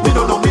face. Me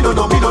don't know, me don't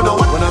know, me don't know.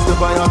 When I step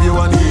by have you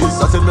on knees,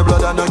 that's in my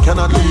blood and I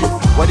cannot leave.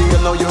 Why the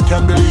hell now you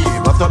can't believe?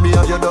 After me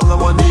have you down on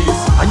one knees,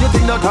 and you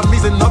think that I'm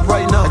missing up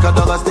right now? Like a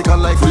dollar stick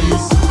on like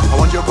fleas. I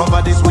want you to cover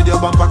this with your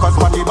bumper, cause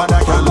party but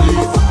I can't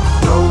leave.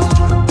 Don't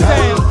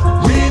tell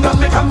me that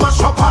they can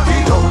mash up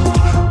party. Don't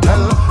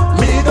tell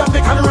me that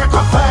they can wreck a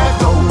flag.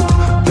 Don't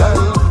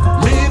tell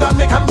me that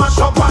they can mash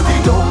up party.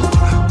 Don't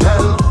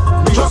tell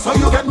me just so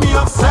you get me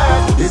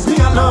upset. It's me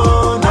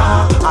alone,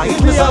 I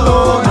ain't me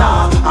alone,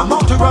 I'm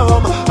out to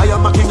roam. I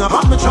am a king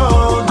upon my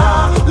throne.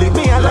 Leave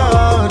me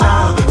alone,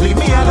 leave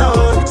me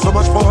alone. So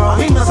much more, I'm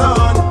in the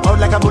zone. Out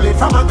like a bullet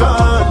from a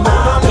gun.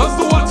 Just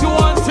do what you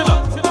want,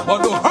 Tiller,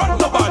 but don't hurt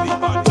nobody.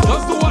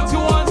 Just do what you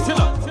want,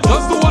 Tiller.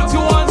 Just do what you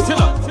want,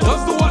 Tiller.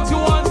 Just do what you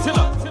want,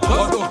 Tiller.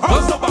 But don't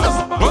hurt nobody.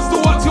 Just do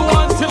what you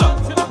want, Tiller,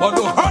 but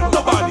don't hurt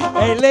nobody.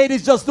 Hey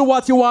ladies, just do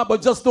what you want,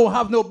 but just don't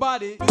have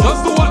nobody.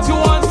 Just do what you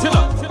want,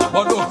 Tiller,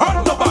 but don't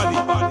hurt nobody.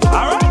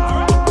 Alright?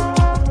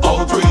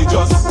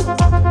 Outrageous,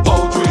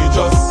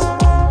 outrageous,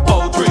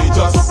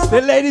 outrageous.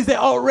 The ladies, they're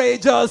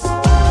outrageous.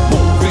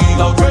 Moving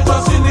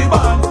outrageous in the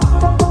band.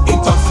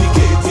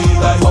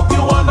 Intoxicated, I hope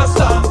you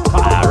understand.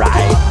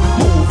 Alright.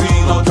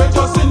 Moving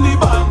outrageous in the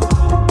band.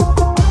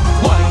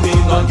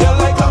 Whining on girl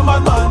like a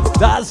madman.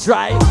 That's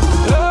right.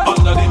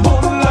 Under the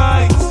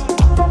moonlight,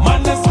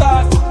 man they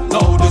start.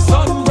 Now the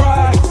sun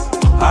bright,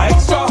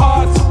 extra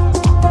hot.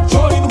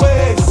 Join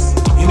ways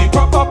in the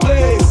proper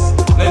place.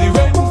 Let the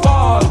rain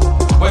fall,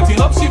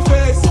 wetting up she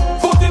face.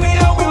 Foot in the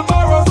air,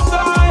 wheelbarrow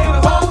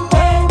style.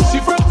 She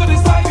friend to the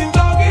side in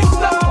doggy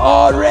style.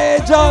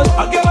 Outrageous. A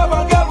girl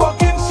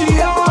walking she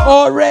out.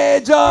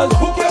 Outrageous.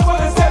 Who cares what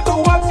they say, do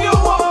what you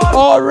want.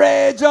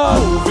 Outrageous.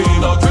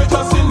 Moving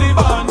outrageous in the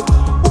band.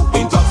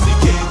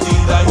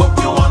 Intoxicated, I hope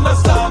you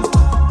understand.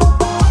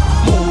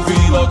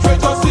 Moving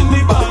outrageous in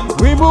the band.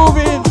 We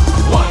moving.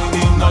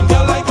 Whining on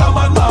girl like a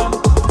madman.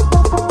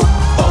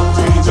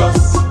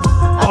 Outrageous.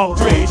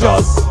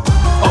 Outrageous.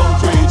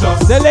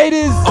 Outrageous. The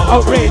ladies,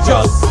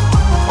 outrageous.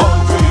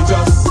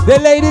 Outrageous. The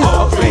ladies,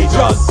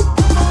 outrageous.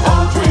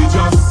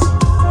 Outrageous.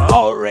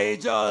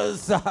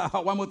 Outrageous.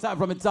 One more time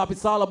from the top.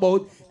 It's all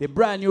about the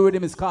brand new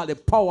rhythm. It's called the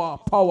Power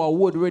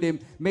Wood Rhythm.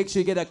 Make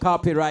sure you get a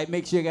copy, right?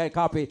 Make sure you get a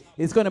copy.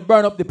 It's going to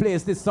burn up the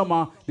place this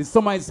summer. This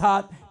summer is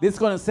hot. This is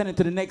going to send it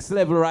to the next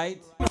level,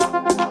 right?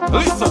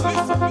 Listen,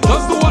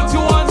 just do what you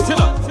want,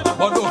 Tiller,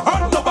 but don't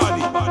hurt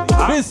nobody.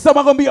 This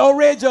summer going to be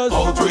outrageous.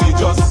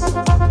 Outrageous.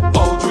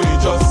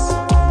 Outrageous.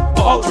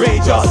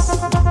 Outrageous.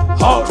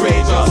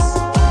 Outrageous.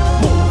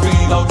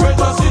 Moving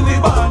outrageous in the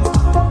band.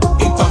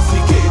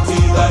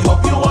 Intoxicated, I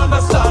hope you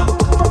understand.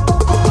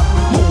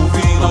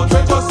 Moving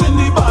outrageous in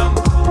the band.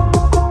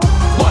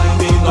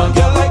 Whining on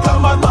girl like a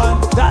madman.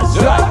 That's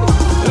right.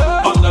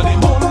 Under the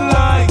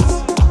moonlight,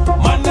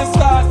 man they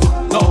start.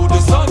 Now the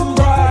sun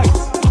bright,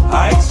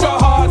 extra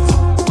hot.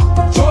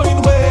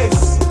 Join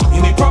ways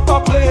in the proper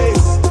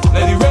place.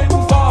 Let the rain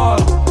fall,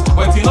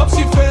 wetting up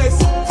she face.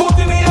 Foot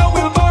in the air,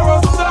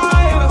 wheelbarrow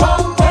style.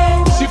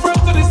 She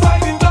friend to the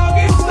side in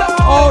doggy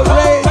style.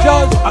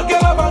 Outrageous. A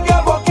girl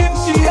walking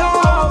she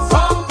out.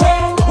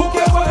 Who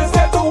cares what they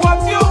say, do what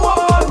you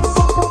want.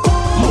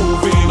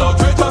 Moving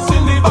outrageous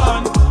in the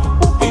band.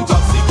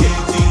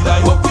 Intoxicated, I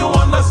hope you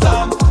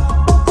understand.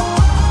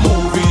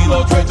 Moving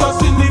outrageous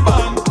in the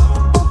band.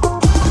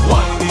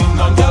 Whining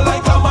on girl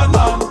like a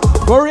madman.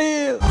 For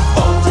real.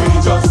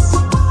 Outrageous.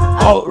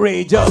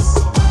 Outrageous.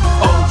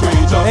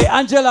 Outrageous. Hey,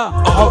 Angela.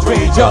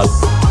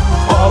 Outrageous.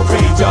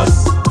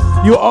 Outrageous.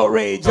 You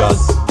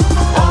outrageous.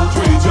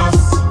 Outrageous.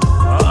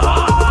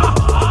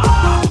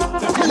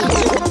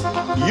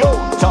 Yo,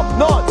 top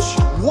notch.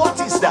 What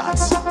is that?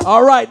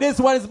 All right, this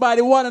one is by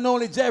the one and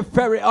only Jeff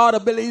Perry out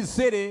of Belize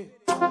City.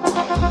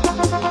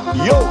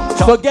 Yo,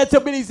 So get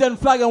your Belizean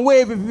flag and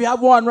wave if you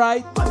have one,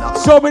 right?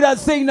 Show me that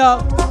signal.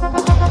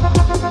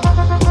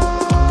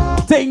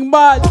 Thing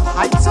mad.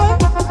 I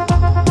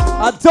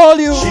told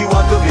you. she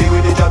want to play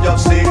with the jab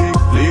stick.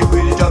 Play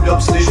with the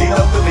jab stick. She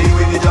love to play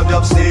with the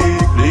jab stick.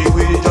 Play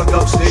with the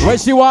jab stick. What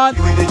she want?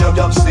 Play with the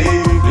jab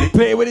stick.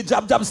 Play with the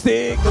jab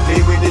stick.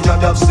 Play with the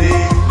jab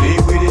stick. Play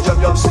with the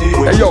jab stick.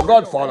 Hey yo,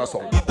 Godfather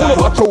song. Pull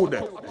up a tune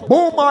there.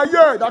 Boom my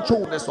yeah, that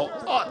tune there song.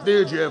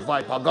 DJ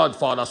Viper,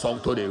 Godfather song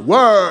today.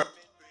 Word.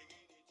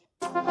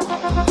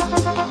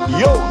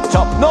 Yo,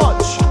 top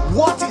notch.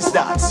 What is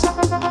that?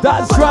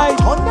 That's right.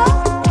 Honda?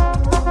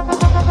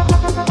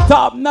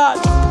 Top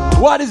notch.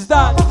 What is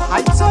that?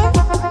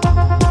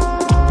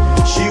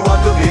 She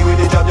want to play with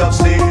the jab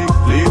stick.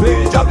 Play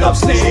with the jab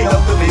stick. She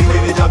love to play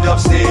with the jab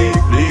stick.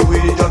 Play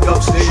with the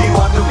jab stick. She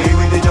want to play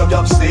with the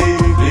jab stick.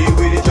 Play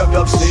with the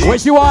jab stick. What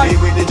she want? Play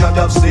with the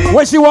jab stick.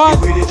 What she want?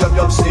 Play with the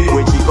jab stick.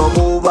 When she come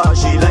over,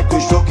 she like to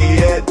stroke her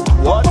head.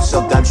 What?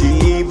 Sometimes she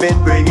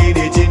even bringing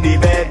it in the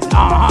bed.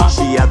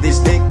 She have this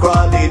thing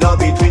crawling up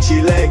between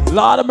she legs.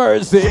 Lord of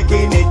mercy.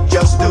 Shaking it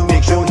just to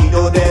make sure he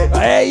know that.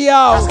 Hey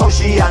yo. That's how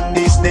she and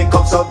this snake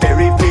comes up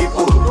very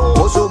playful.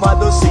 Also man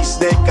do see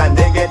snake and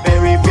they get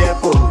very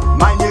fearful.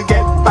 Mind you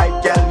get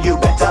bite, girl, you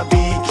better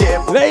be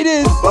careful.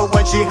 Ladies. But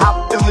when she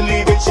have to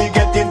leave it, she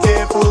getting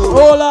tearful.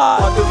 Hold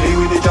on. Want to play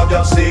with the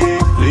jab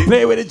stick.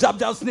 Play with the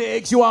jab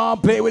snakes. You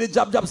want play with the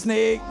jab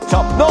snake?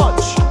 Top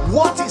notch.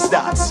 What is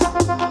that?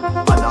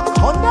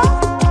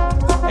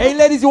 Anaconda? Hey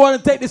ladies, you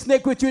want to take the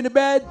snake with you in the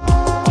bed?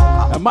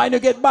 And mind you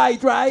get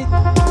bite, right?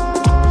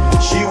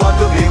 She want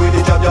to play with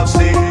the jab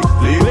stick.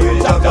 Play with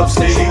the jab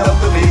stick. She love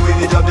to play with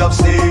the jab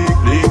stick.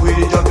 Play with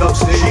the jab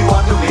stick. She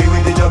want to play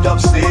with the jab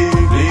stick.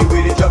 Play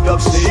with the jab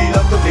stick. She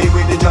love to play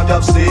with the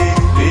jab stick.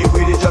 Play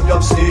with the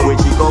jab stick. When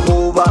she come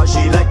over,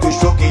 she like to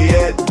stroke her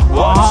head.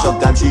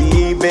 Sometimes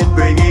she even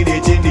bringing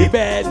it in the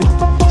bed.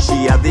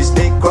 She have this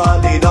thing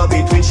crawling up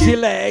between she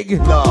leg.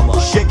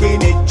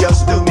 Shaking it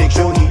just to make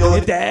sure he know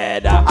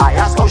dead. I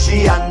ask how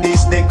she and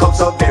this snake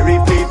comes up very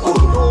playful.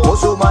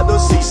 Also man do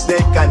see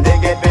snake and they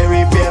get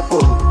very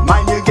fearful.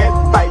 Mind you get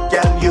bite,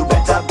 girl, you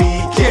better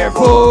be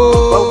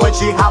careful. But when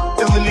she have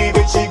to leave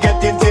it, she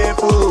getting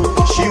tearful.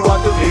 She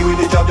want to play with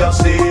the jab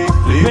stick.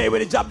 Play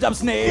with the jab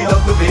snake. She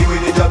love to play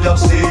with the jab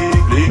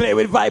stick. Play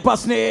with Viper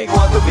snake.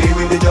 Want to play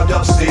with the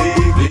jab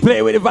stick.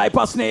 Play with the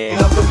Viper snake.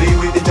 She love to play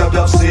with the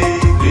jab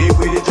stick. Play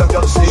with the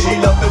jab stick. She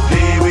love to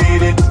play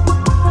with it.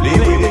 Play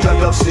with the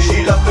jab stick.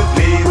 She love to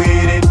play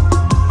with it.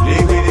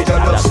 Play with the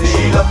jab stick.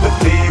 She love to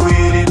play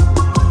with it.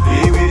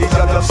 Play with the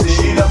jab stick.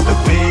 She love to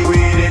play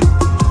with it.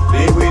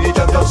 Play with the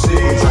jab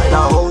stick.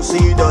 China house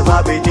he does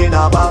have it in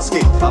a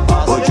basket,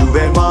 but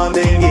Juven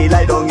morning he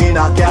lie down in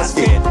a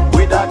casket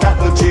with a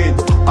cattle chain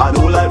and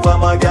whole life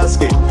from a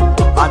gasket.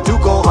 And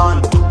took her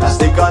hand and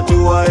stick her to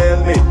a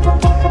helmet.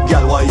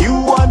 Girl, why you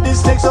want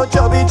this thing so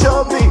chubby?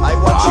 I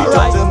want she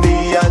talk to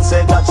me and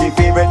said that she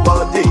favorite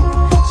body.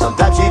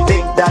 Sometimes she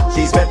think that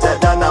she's better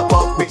than a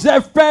puppy.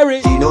 Jeff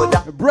Perry, she know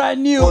that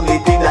brand new. Only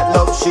thing that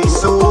love she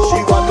so.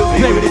 She want to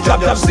play with the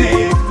jab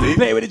stick.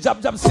 Play with the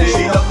jab snake.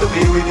 She love to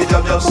play with the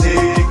jab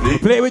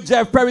stick. Play with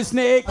Jeff Perry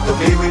snake.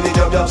 Play with the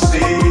jab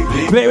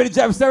stick. Play with the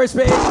Jeff Perry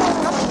snake.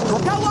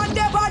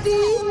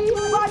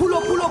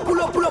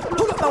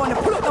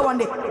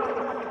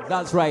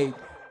 That's right.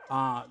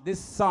 This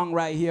song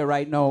right here,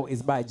 right now,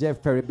 is by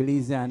Jeff Perry,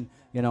 Belizean.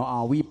 You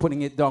know, we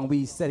putting it down,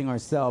 we setting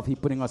ourselves, he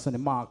putting us on the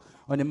mark,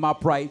 on the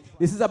map, right?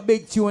 This is a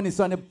big tune, it's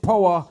on the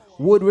power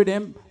wood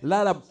rhythm, a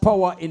lot of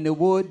power in the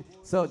wood.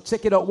 So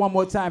check it out one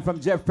more time from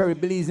Jeff Perry,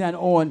 Belizean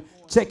on.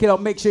 Check it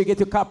out, make sure you get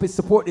your copies,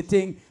 support the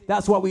thing.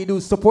 That's what we do,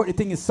 support the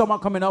thing. It's summer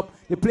coming up,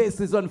 the place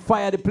is on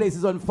fire, the place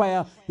is on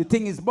fire. The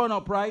thing is burn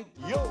up, right?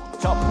 Yo,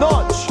 top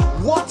notch,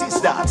 what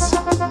is that?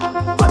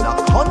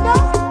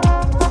 Anaconda?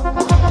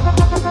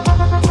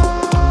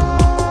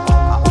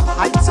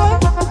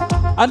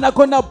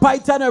 Anaconda,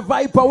 Python, or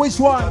Viper, which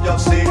one? Play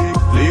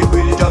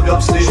with the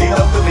jab stick. She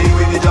love to play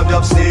with the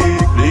jab stick.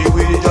 Play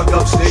with the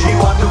jab stick. She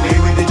want to play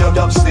with the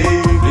jab stick.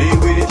 Play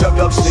with the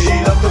jab stick. She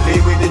love to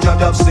play with the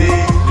jab stick.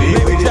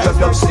 Play with the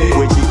jab stick.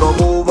 When she come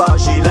over,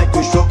 she like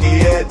to stroke her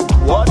head.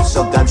 What?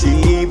 Sometimes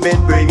she even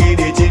bringing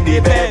it in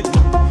the bed.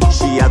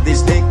 She have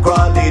this thing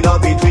crawling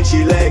up between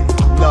she leg.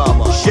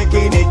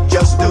 Shaking it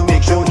just to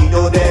make sure he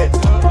know that.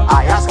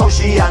 I ask how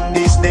she and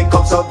this thing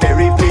comes up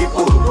very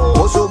playful.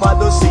 Also man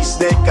do see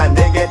snake and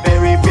they get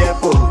very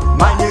fearful.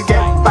 Mind you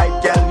get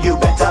bite, girl, you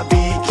better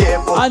be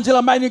careful.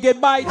 Angela, mind you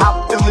get bite.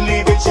 Have to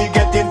leave it, she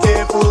getting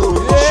tearful.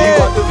 Yeah. She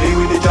want to play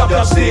with the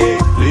jab stick.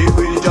 Play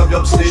with the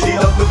jab stick. She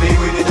love to play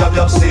with the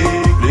jab stick.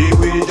 Play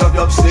with the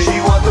jab stick. She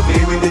want to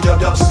play with the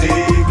jab stick.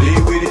 Play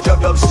with the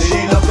jab stick.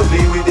 She love to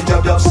play with the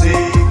jab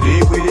stick.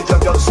 Play with the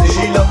jab stick.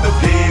 She love to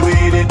play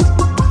with it.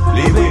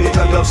 Play with the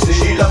jab stick.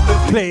 She love to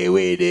play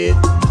with it.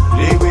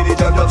 Play with the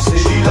jab stick.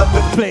 She love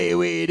to play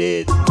with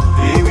it.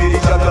 Play with the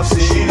jab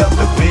stick. She love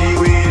to play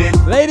with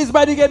it. Ladies,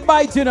 but you get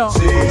bite, you know.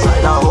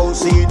 Inside a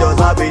house, he does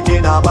have it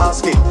in a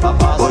basket.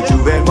 But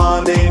Juven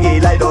morning, he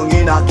lie down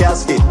in a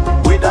casket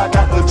with a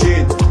cattle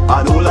chain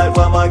and whole life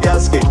from a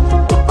gasket.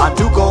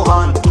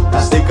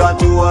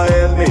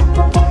 help me.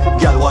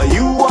 Girl, why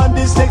you want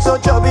this neck so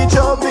chubby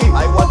chubby?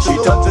 I want she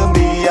turned to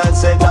me and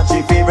said that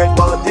she favorite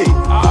body.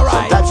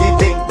 Alright. That she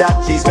think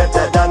that she's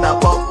better than a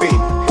puppy.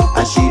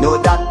 And she know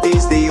that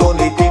is the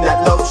only thing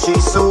that love she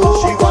so.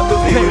 She want to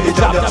play with the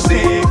jump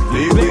stick.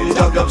 Play with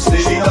the jump stick.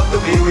 She love to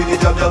play with the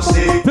jump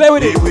stick. Play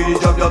with it. Play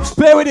with the jump stick.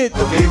 Play with it.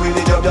 Play with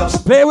the jump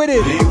stick. Play with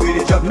it. Play with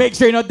the jump. Make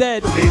sure you're not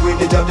dead. Play with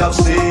the jump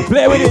stick.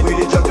 Play with it. Play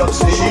with the jump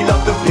stick. She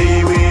love to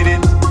play with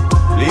it.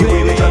 Play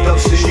with the jump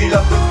stick. She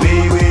love to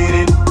play with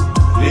it.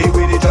 Play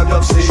with the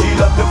jump stick. She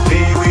love to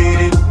play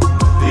with it.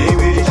 Play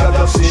with the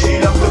jump stick. She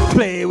love to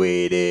play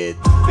with it.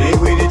 Play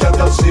with the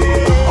jump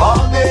stick.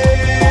 All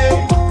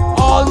day.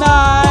 All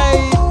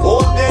night.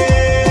 All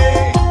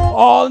day.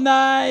 All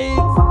night.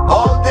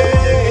 All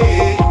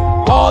day.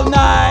 All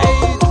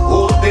night.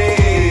 All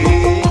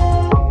day.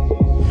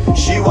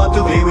 She want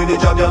to play with the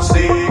jump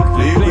stick.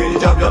 Play with the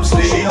jump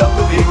stick. She love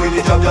to play with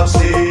the jump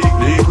stick.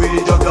 Play with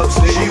the jump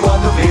stick. She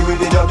want to play with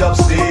the jump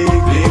stick.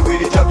 Play with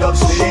the jump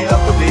stick. She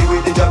love to play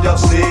with the jump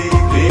stick.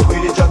 Play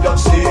with the jump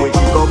stick. When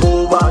she come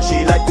over,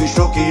 she like to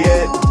stroke her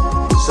head.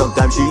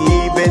 Sometimes she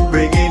even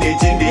bringing it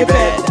in the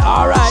bed.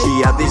 Alright.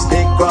 She have this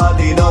snake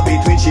crawling up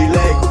between she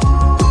leg,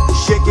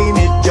 shaking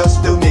it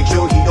just to make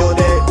sure he don't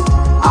dead.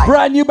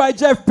 Brand new by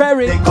Jeff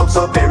Perry. They come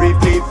so very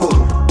playful.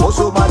 Most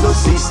women don't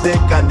see snake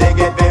and they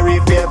get very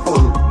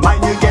fearful.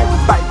 Mind you get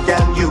bite,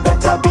 girl, you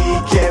better be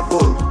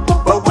careful.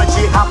 But when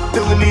she have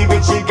to leave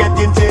it, she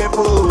getting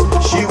tearful.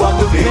 She want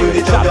to play with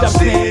the jump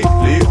stick.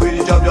 Play with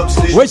the jump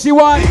stick. What she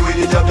want? Play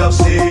with the jump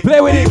stick.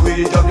 Play with it.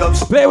 Play with the jump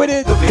stick. Play with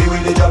it. Play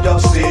with the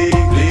jump stick.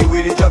 Play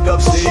with the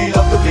jump stick. She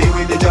love to play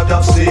with the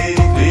jump stick.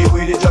 Play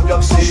with the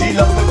jump stick. She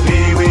love to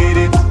play with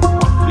it.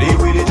 Play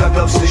with the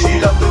jump stick. She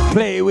love to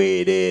play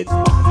with it.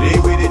 Play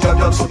with the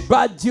jump stick.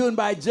 Bad tune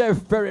by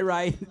Jeff Perry,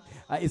 right?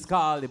 It's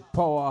called the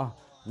Power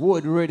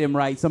Wood Rhythm,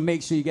 right? So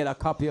make sure you get a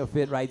copy of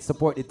it, right?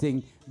 Support the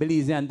thing.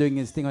 Belize and doing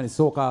his thing on the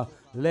soca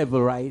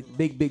level, right?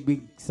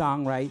 Big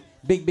song, right?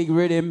 Big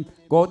rhythm.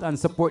 Go out and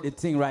support the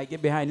thing, right?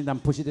 Get behind it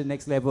and push it to the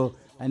next level.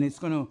 And it's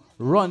gonna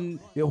run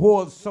the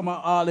whole summer,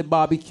 all the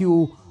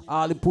barbecue,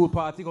 all the pool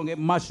party, gonna get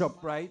mashed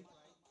up, right?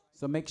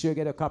 So make sure you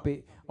get a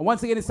copy. And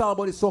once again, it's all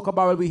about the Soca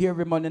Barrel. We here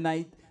every Monday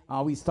night.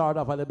 We start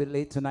off a little bit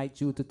late tonight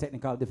due to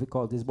technical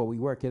difficulties, but we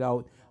work it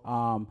out.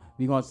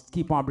 We're going to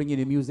keep on bringing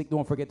you the music.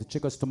 Don't forget to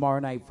check us tomorrow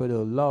night for the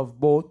Love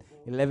Boat,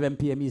 11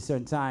 p.m.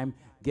 Eastern Time.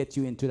 Get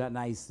you into that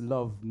nice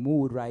love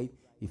mood, right?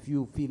 If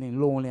you're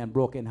feeling lonely and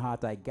broken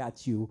heart, I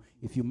got you.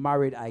 If you're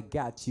married, I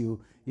got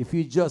you. If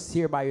you're just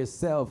here by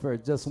yourself or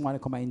just want to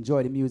come and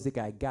enjoy the music,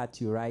 I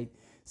got you, right?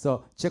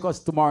 So check us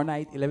tomorrow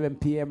night, 11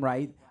 p.m.,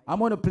 right? I'm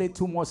going to play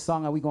 2 more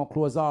songs and we're going to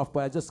close off.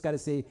 But I just got to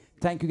say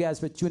thank you guys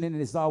for tuning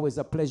in. It's always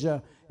a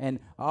pleasure. And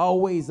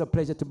always a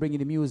pleasure to bring you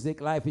the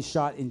music. Life is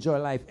short. Enjoy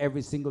life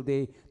every single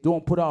day.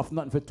 Don't put off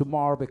nothing for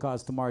tomorrow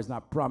because tomorrow is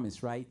not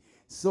promised, right?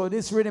 So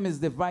this rhythm is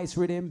the Vice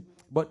rhythm.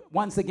 But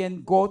once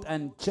again, go out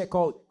and check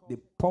out the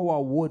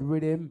Power Wood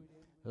rhythm.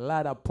 A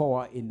lot of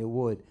power in the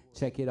wood.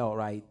 Check it out,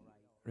 right?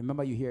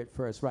 Remember you hear it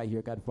first right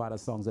here. Godfather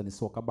songs on the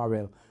Soca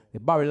Barrel. The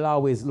barrel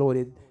always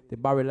loaded. The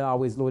barrel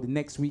always loaded.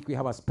 Next week we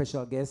have a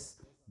special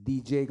guest.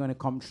 DJ gonna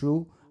come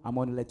through. I'm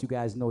gonna let you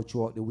guys know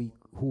throughout the week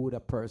who the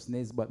person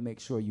is, but make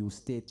sure you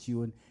stay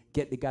tuned.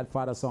 Get the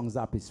Godfather songs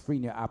app. It's free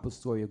in your Apple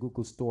Store, your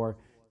Google Store,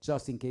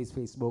 just in case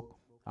Facebook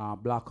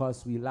block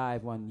us. We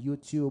live on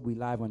YouTube, we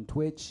live on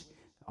Twitch,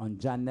 on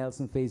John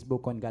Nelson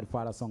Facebook, on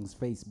Godfather Songs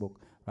Facebook,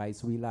 right?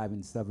 So we live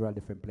in several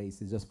different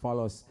places. Just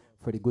follow us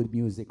for the good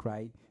music,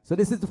 right? So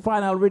this is the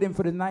final rhythm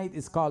for the night.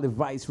 It's called the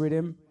Vice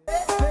rhythm.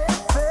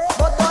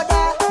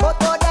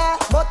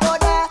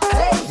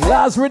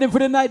 Last rhythm for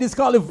the night is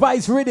called the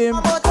Vice rhythm.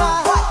 What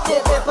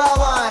the people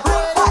want?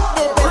 What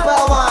the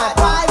people want?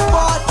 5,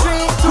 4, 3,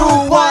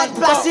 2, 1.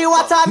 Plastic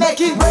water, make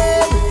it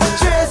rain.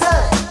 Tracer,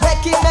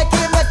 make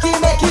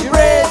it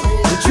rain.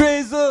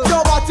 Tracer.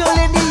 Throw bottle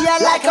in the air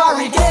like a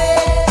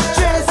hurricane.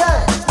 Tracer,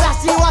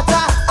 plastic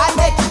water, and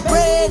make it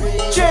rain.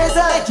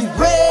 Tracer, make it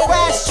rain.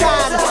 Question,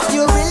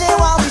 you really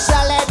want we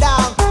shall it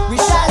down? We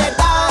shall it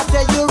down.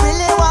 Say you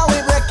really want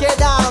we break it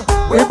down?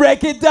 We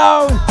break it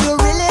down. You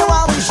really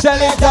want we shall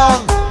it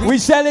down? We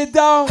shall it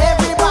down.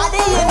 Everybody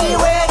in the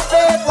way,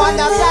 faith,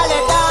 wanna shall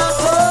it down.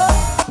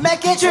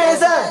 Make it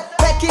treason.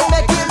 Make it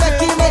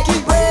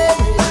rain.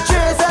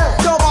 Treason.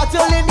 Throw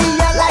bottle in the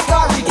air like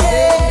a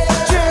hurricane.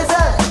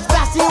 Treason.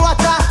 Splash the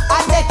water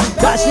and make it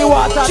rain. Dash the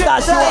water,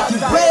 dash the water.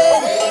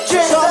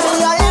 Show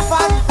me your left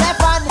hand.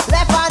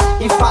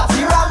 If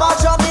party rama,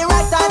 show me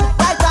right hand.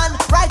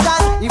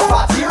 If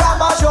party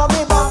rama, show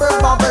me bumpers.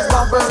 Body.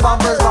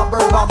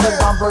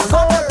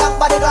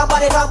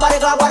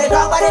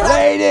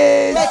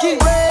 Ladies. Make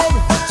it rain,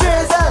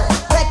 drizzle.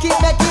 Make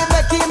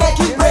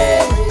it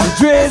rain.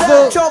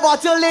 Drizzle. Throw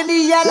bottle in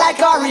the air like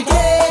a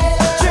hurricane.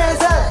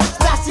 Drizzle.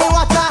 Splash the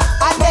water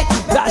and make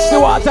it rain. Dash the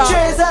water.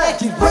 Drizzle.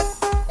 Make it rain.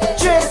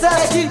 Drizzle.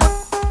 Make it.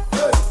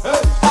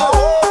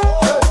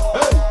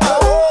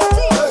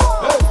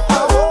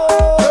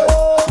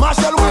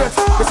 Marshall, wait.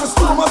 This is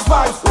too much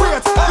vibes.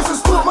 Wait. This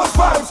is too much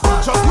vibes.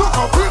 Just look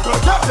how people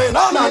getting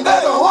on and they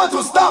don't want. want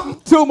to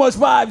stop. Too much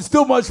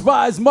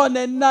vibes.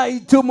 Monday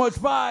night, too much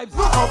vibes.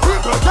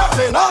 People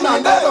getting on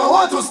and they don't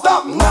want to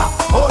stop. Nah,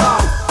 hold on.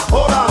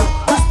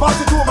 This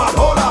party too mad.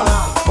 Hold on.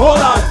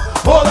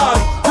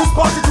 This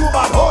party too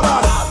mad. Hold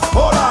on.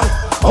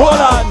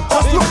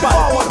 Just look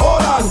forward.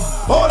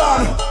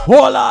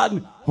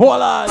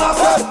 Hold on. I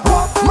said,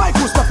 Mike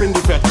will stop in the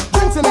vet.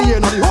 Drinks in the air,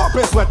 now the whole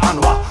place wet.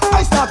 And what?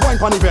 I start wine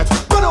pon the vet.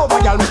 Run over,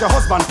 y'all make your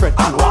husband fret.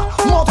 And what?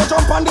 Motor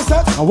jump on the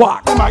set. And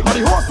what? The mic, now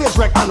the whole stage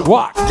wreck. And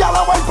what? Y'all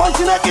a wine punch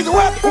neck is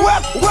wet.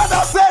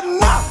 I said,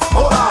 nah.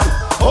 Hold on.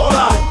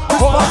 This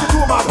party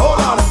too mad.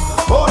 Hold on.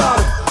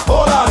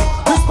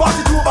 This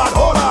party too mad.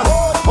 Hold on.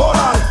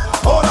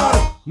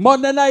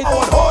 Monday night.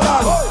 Hold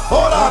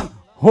on.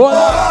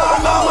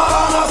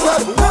 I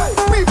said, hey,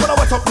 people are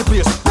wet up the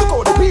place. Look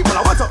how the people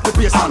are wet up the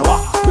place. And what?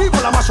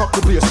 People are mash up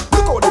the place.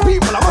 Look how the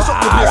people are mash up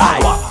the place.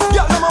 And what?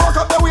 Y'all them a walk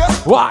up the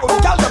waist. What?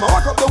 Y'all them a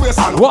walk up the waist.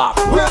 And what?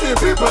 Where the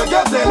people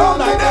get there all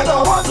night, they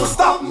don't want to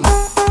stop.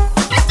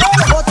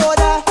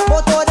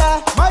 Motoda.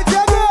 My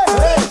baby.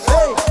 Hey.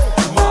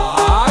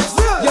 Max.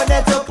 You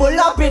need to pull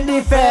up in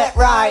the fair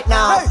right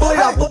now. Pull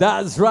up.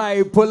 That's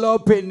right. Pull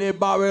up in the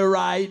barrel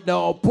right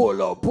now.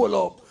 Pull up.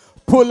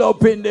 Pull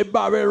up in the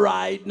barrel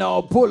right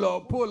now. Pull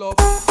up.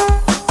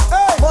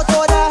 Hey.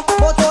 Motoda.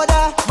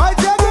 My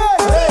baby.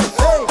 Hey.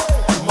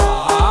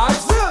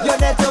 Max. You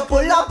need to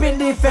pull up in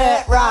the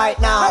fair right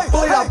now.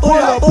 Pull up.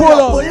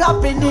 Pull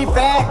up in the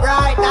fair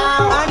right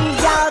now. And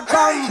y'all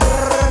come.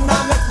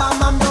 Now make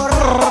bam do.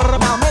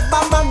 Now make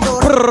bam do.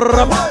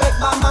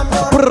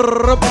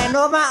 Bend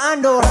over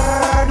and do.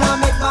 Now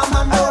make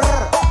bam do.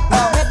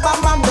 Now make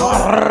bam do.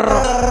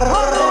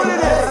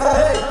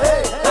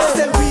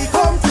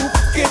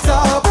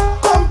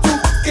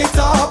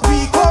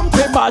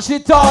 Mash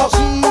it up. She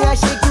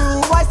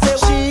grew, I say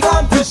she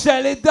come to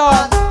shell it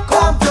down.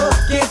 Come to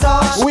get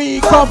up.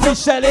 We come to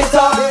shell it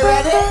down.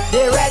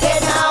 They ready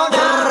now.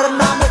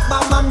 Now make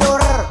bam do.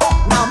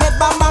 Now make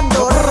bam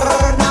do.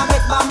 Now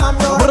make bam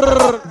do.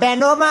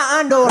 Bend over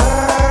and do.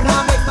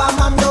 Now make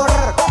bam do.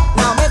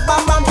 Now make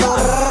bam do.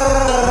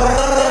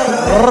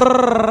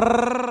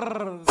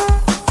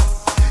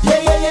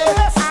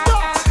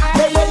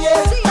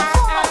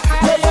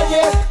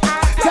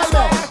 Tell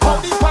me, how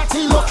the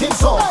party looking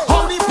so?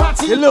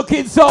 You're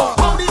looking so.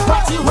 How the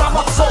party ram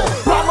up so?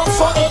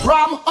 It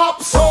ram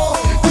up so.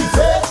 The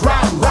fake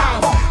ram.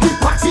 The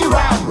party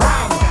ram.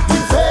 The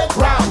fake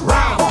ram.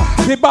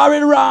 The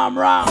barrel ram.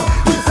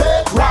 The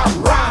fake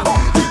ram.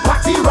 The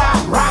party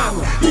ram.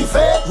 The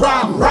fake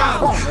ram.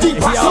 The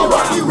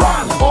party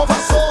ram.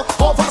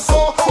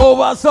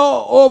 Over so.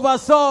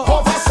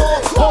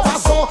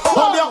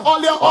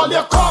 All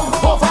you come.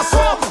 Over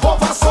so.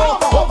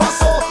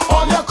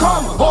 All you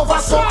come. Over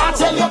so. I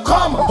tell you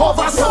come.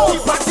 Over so. The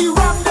party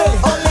ram day.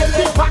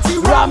 The party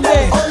ram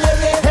day.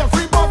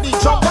 Everybody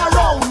jump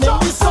around in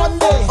the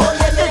Sunday.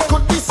 It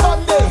could be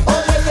Sunday.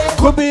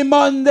 Could be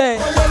Monday.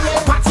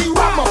 Party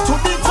ram up to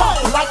the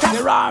top like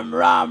a ram.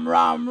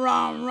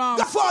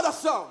 Godfather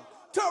sound.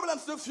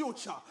 Turbulence the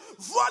future.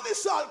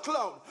 Vanish all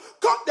clown.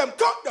 Cut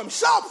them.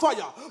 Sharp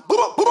fire.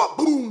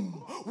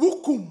 Boom.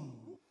 Wukum.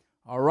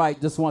 All right,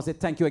 just want to say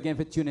thank you again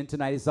for tuning in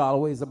tonight. It's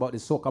always about the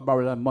Soca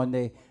Barrel on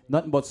Monday.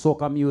 Nothing but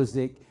soca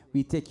music.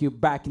 We take you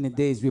back in the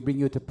days. We bring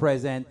you to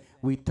present.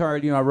 We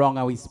turn you around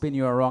and we spin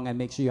you around and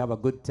make sure you have a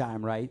good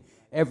time, right?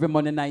 Every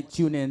Monday night,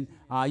 tune in.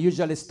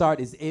 Usually start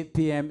is 8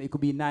 p.m. It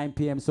could be 9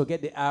 p.m. So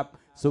get the app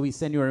so we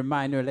send you a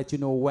reminder, let you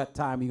know what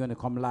time you're going to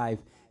come live.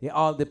 It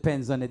all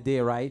depends on the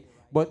day, right?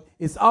 But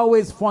it's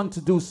always fun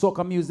to do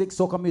soca music.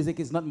 Soca music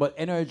is nothing but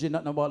energy,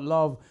 nothing about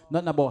love,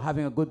 nothing about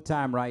having a good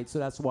time, right? So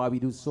that's why we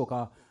do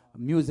soca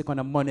music on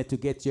a Monday to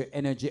get your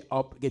energy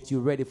up, get you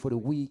ready for the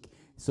week.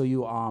 So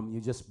you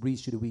just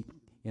breeze through the week,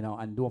 you know,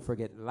 and don't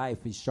forget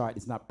life is short,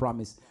 it's not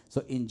promised.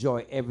 So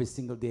enjoy every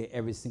single day,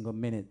 every single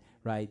minute,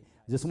 right?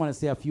 I just want to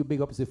say a few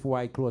big ups before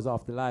I close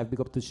off the live. Big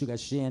up to Sugar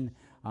Shane,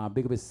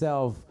 big up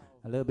yourself.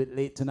 A little bit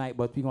late tonight,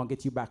 but we're going to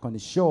get you back on the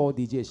show.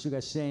 DJ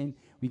Sugar Shane,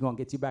 we're going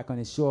to get you back on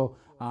the show.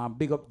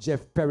 Big up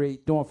Jeff Perry.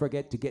 Don't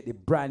forget to get the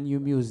brand new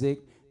music,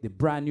 the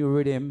brand new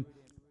rhythm,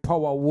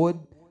 Power Wood.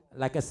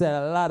 Like I said,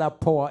 a lot of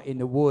power in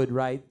the wood,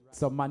 right?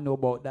 Some man know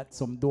about that,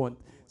 some don't.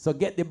 So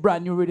get the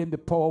brand new rhythm, the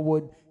Power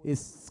Wood.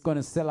 It's going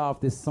to sell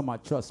off this summer.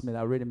 Trust me,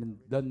 that rhythm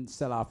doesn't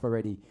sell off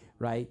already,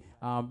 right?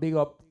 Big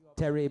up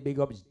Terry, big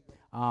up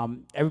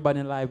everybody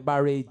in live,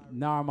 Barry,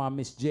 Norma,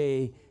 Miss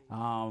J,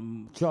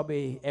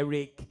 Chubby,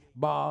 Eric,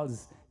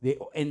 Balls, the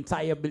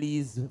entire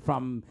Belize,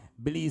 from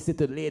Belize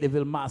to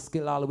Ladyville,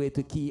 Maskill, all the way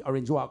to Key,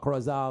 Orange Walk,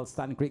 Rosal,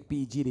 Stan Creek,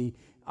 PGD,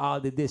 all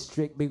the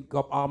district. Big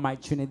up all my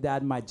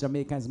Trinidad, my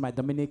Jamaicans, my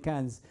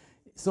Dominicans.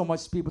 So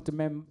much people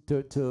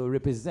to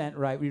represent,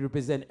 right? We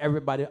represent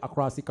everybody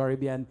across the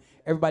Caribbean,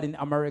 everybody in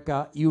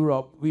America,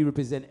 Europe. We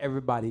represent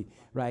everybody,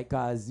 right?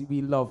 Because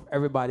we love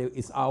everybody.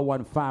 It's our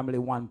one family,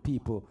 one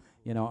people,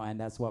 you know, and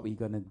that's what we're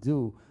going to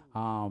do.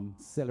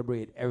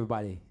 Celebrate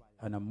everybody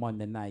on a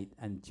Monday night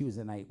and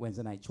Tuesday night,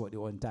 Wednesday night, throughout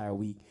the entire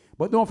week.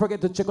 But don't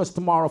forget to check us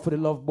tomorrow for the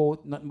Love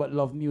Boat, nothing but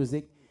love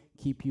music.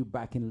 Keep you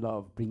back in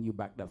love, bring you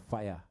back the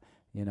fire,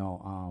 you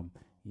know.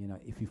 You know,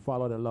 if you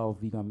follow the love,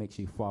 we're gonna make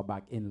sure you fall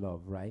back in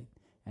love, right?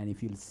 And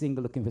if you're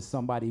single looking for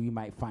somebody, we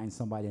might find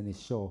somebody on this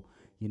show.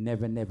 You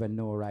never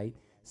know, right?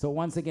 So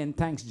once again,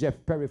 thanks Jeff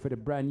Perry for the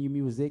brand new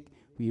music.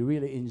 We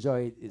really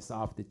enjoy it. It's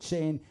off the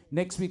chain.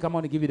 Next week, I'm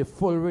going to give you the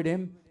full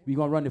rhythm. We're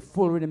going to run the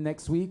full rhythm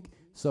next week.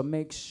 So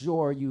make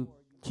sure you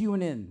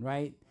tune in,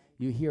 right?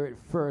 You hear it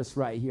first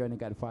right here on the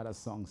Godfather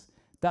songs.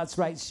 That's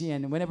right,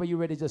 Shane. Whenever you're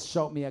ready, just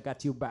shout me. I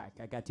got you back.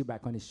 I got you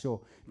back on the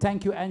show.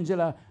 Thank you,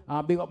 Angela.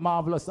 Big up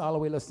Marvelous all the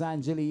way Los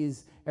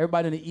Angeles.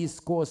 Everybody on the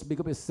East Coast, big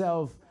up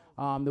yourself.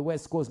 The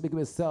West Coast, big up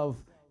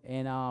yourself.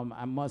 And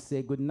I must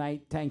say good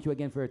night. Thank you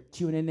again for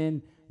tuning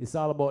in. It's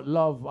all about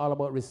love, all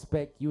about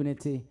respect,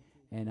 unity.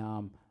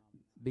 And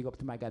big up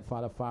to my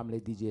Godfather family,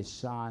 DJ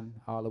Sean,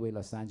 all the way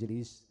Los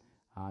Angeles.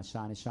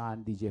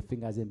 Sean, DJ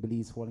Fingers and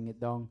Belize holding it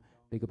down.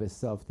 Big up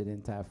yourself to the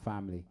entire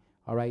family.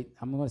 All right,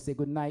 I'm going to say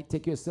good night.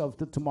 Take yourself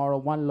to tomorrow.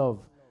 One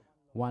love,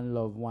 one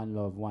love, one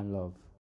love, one love.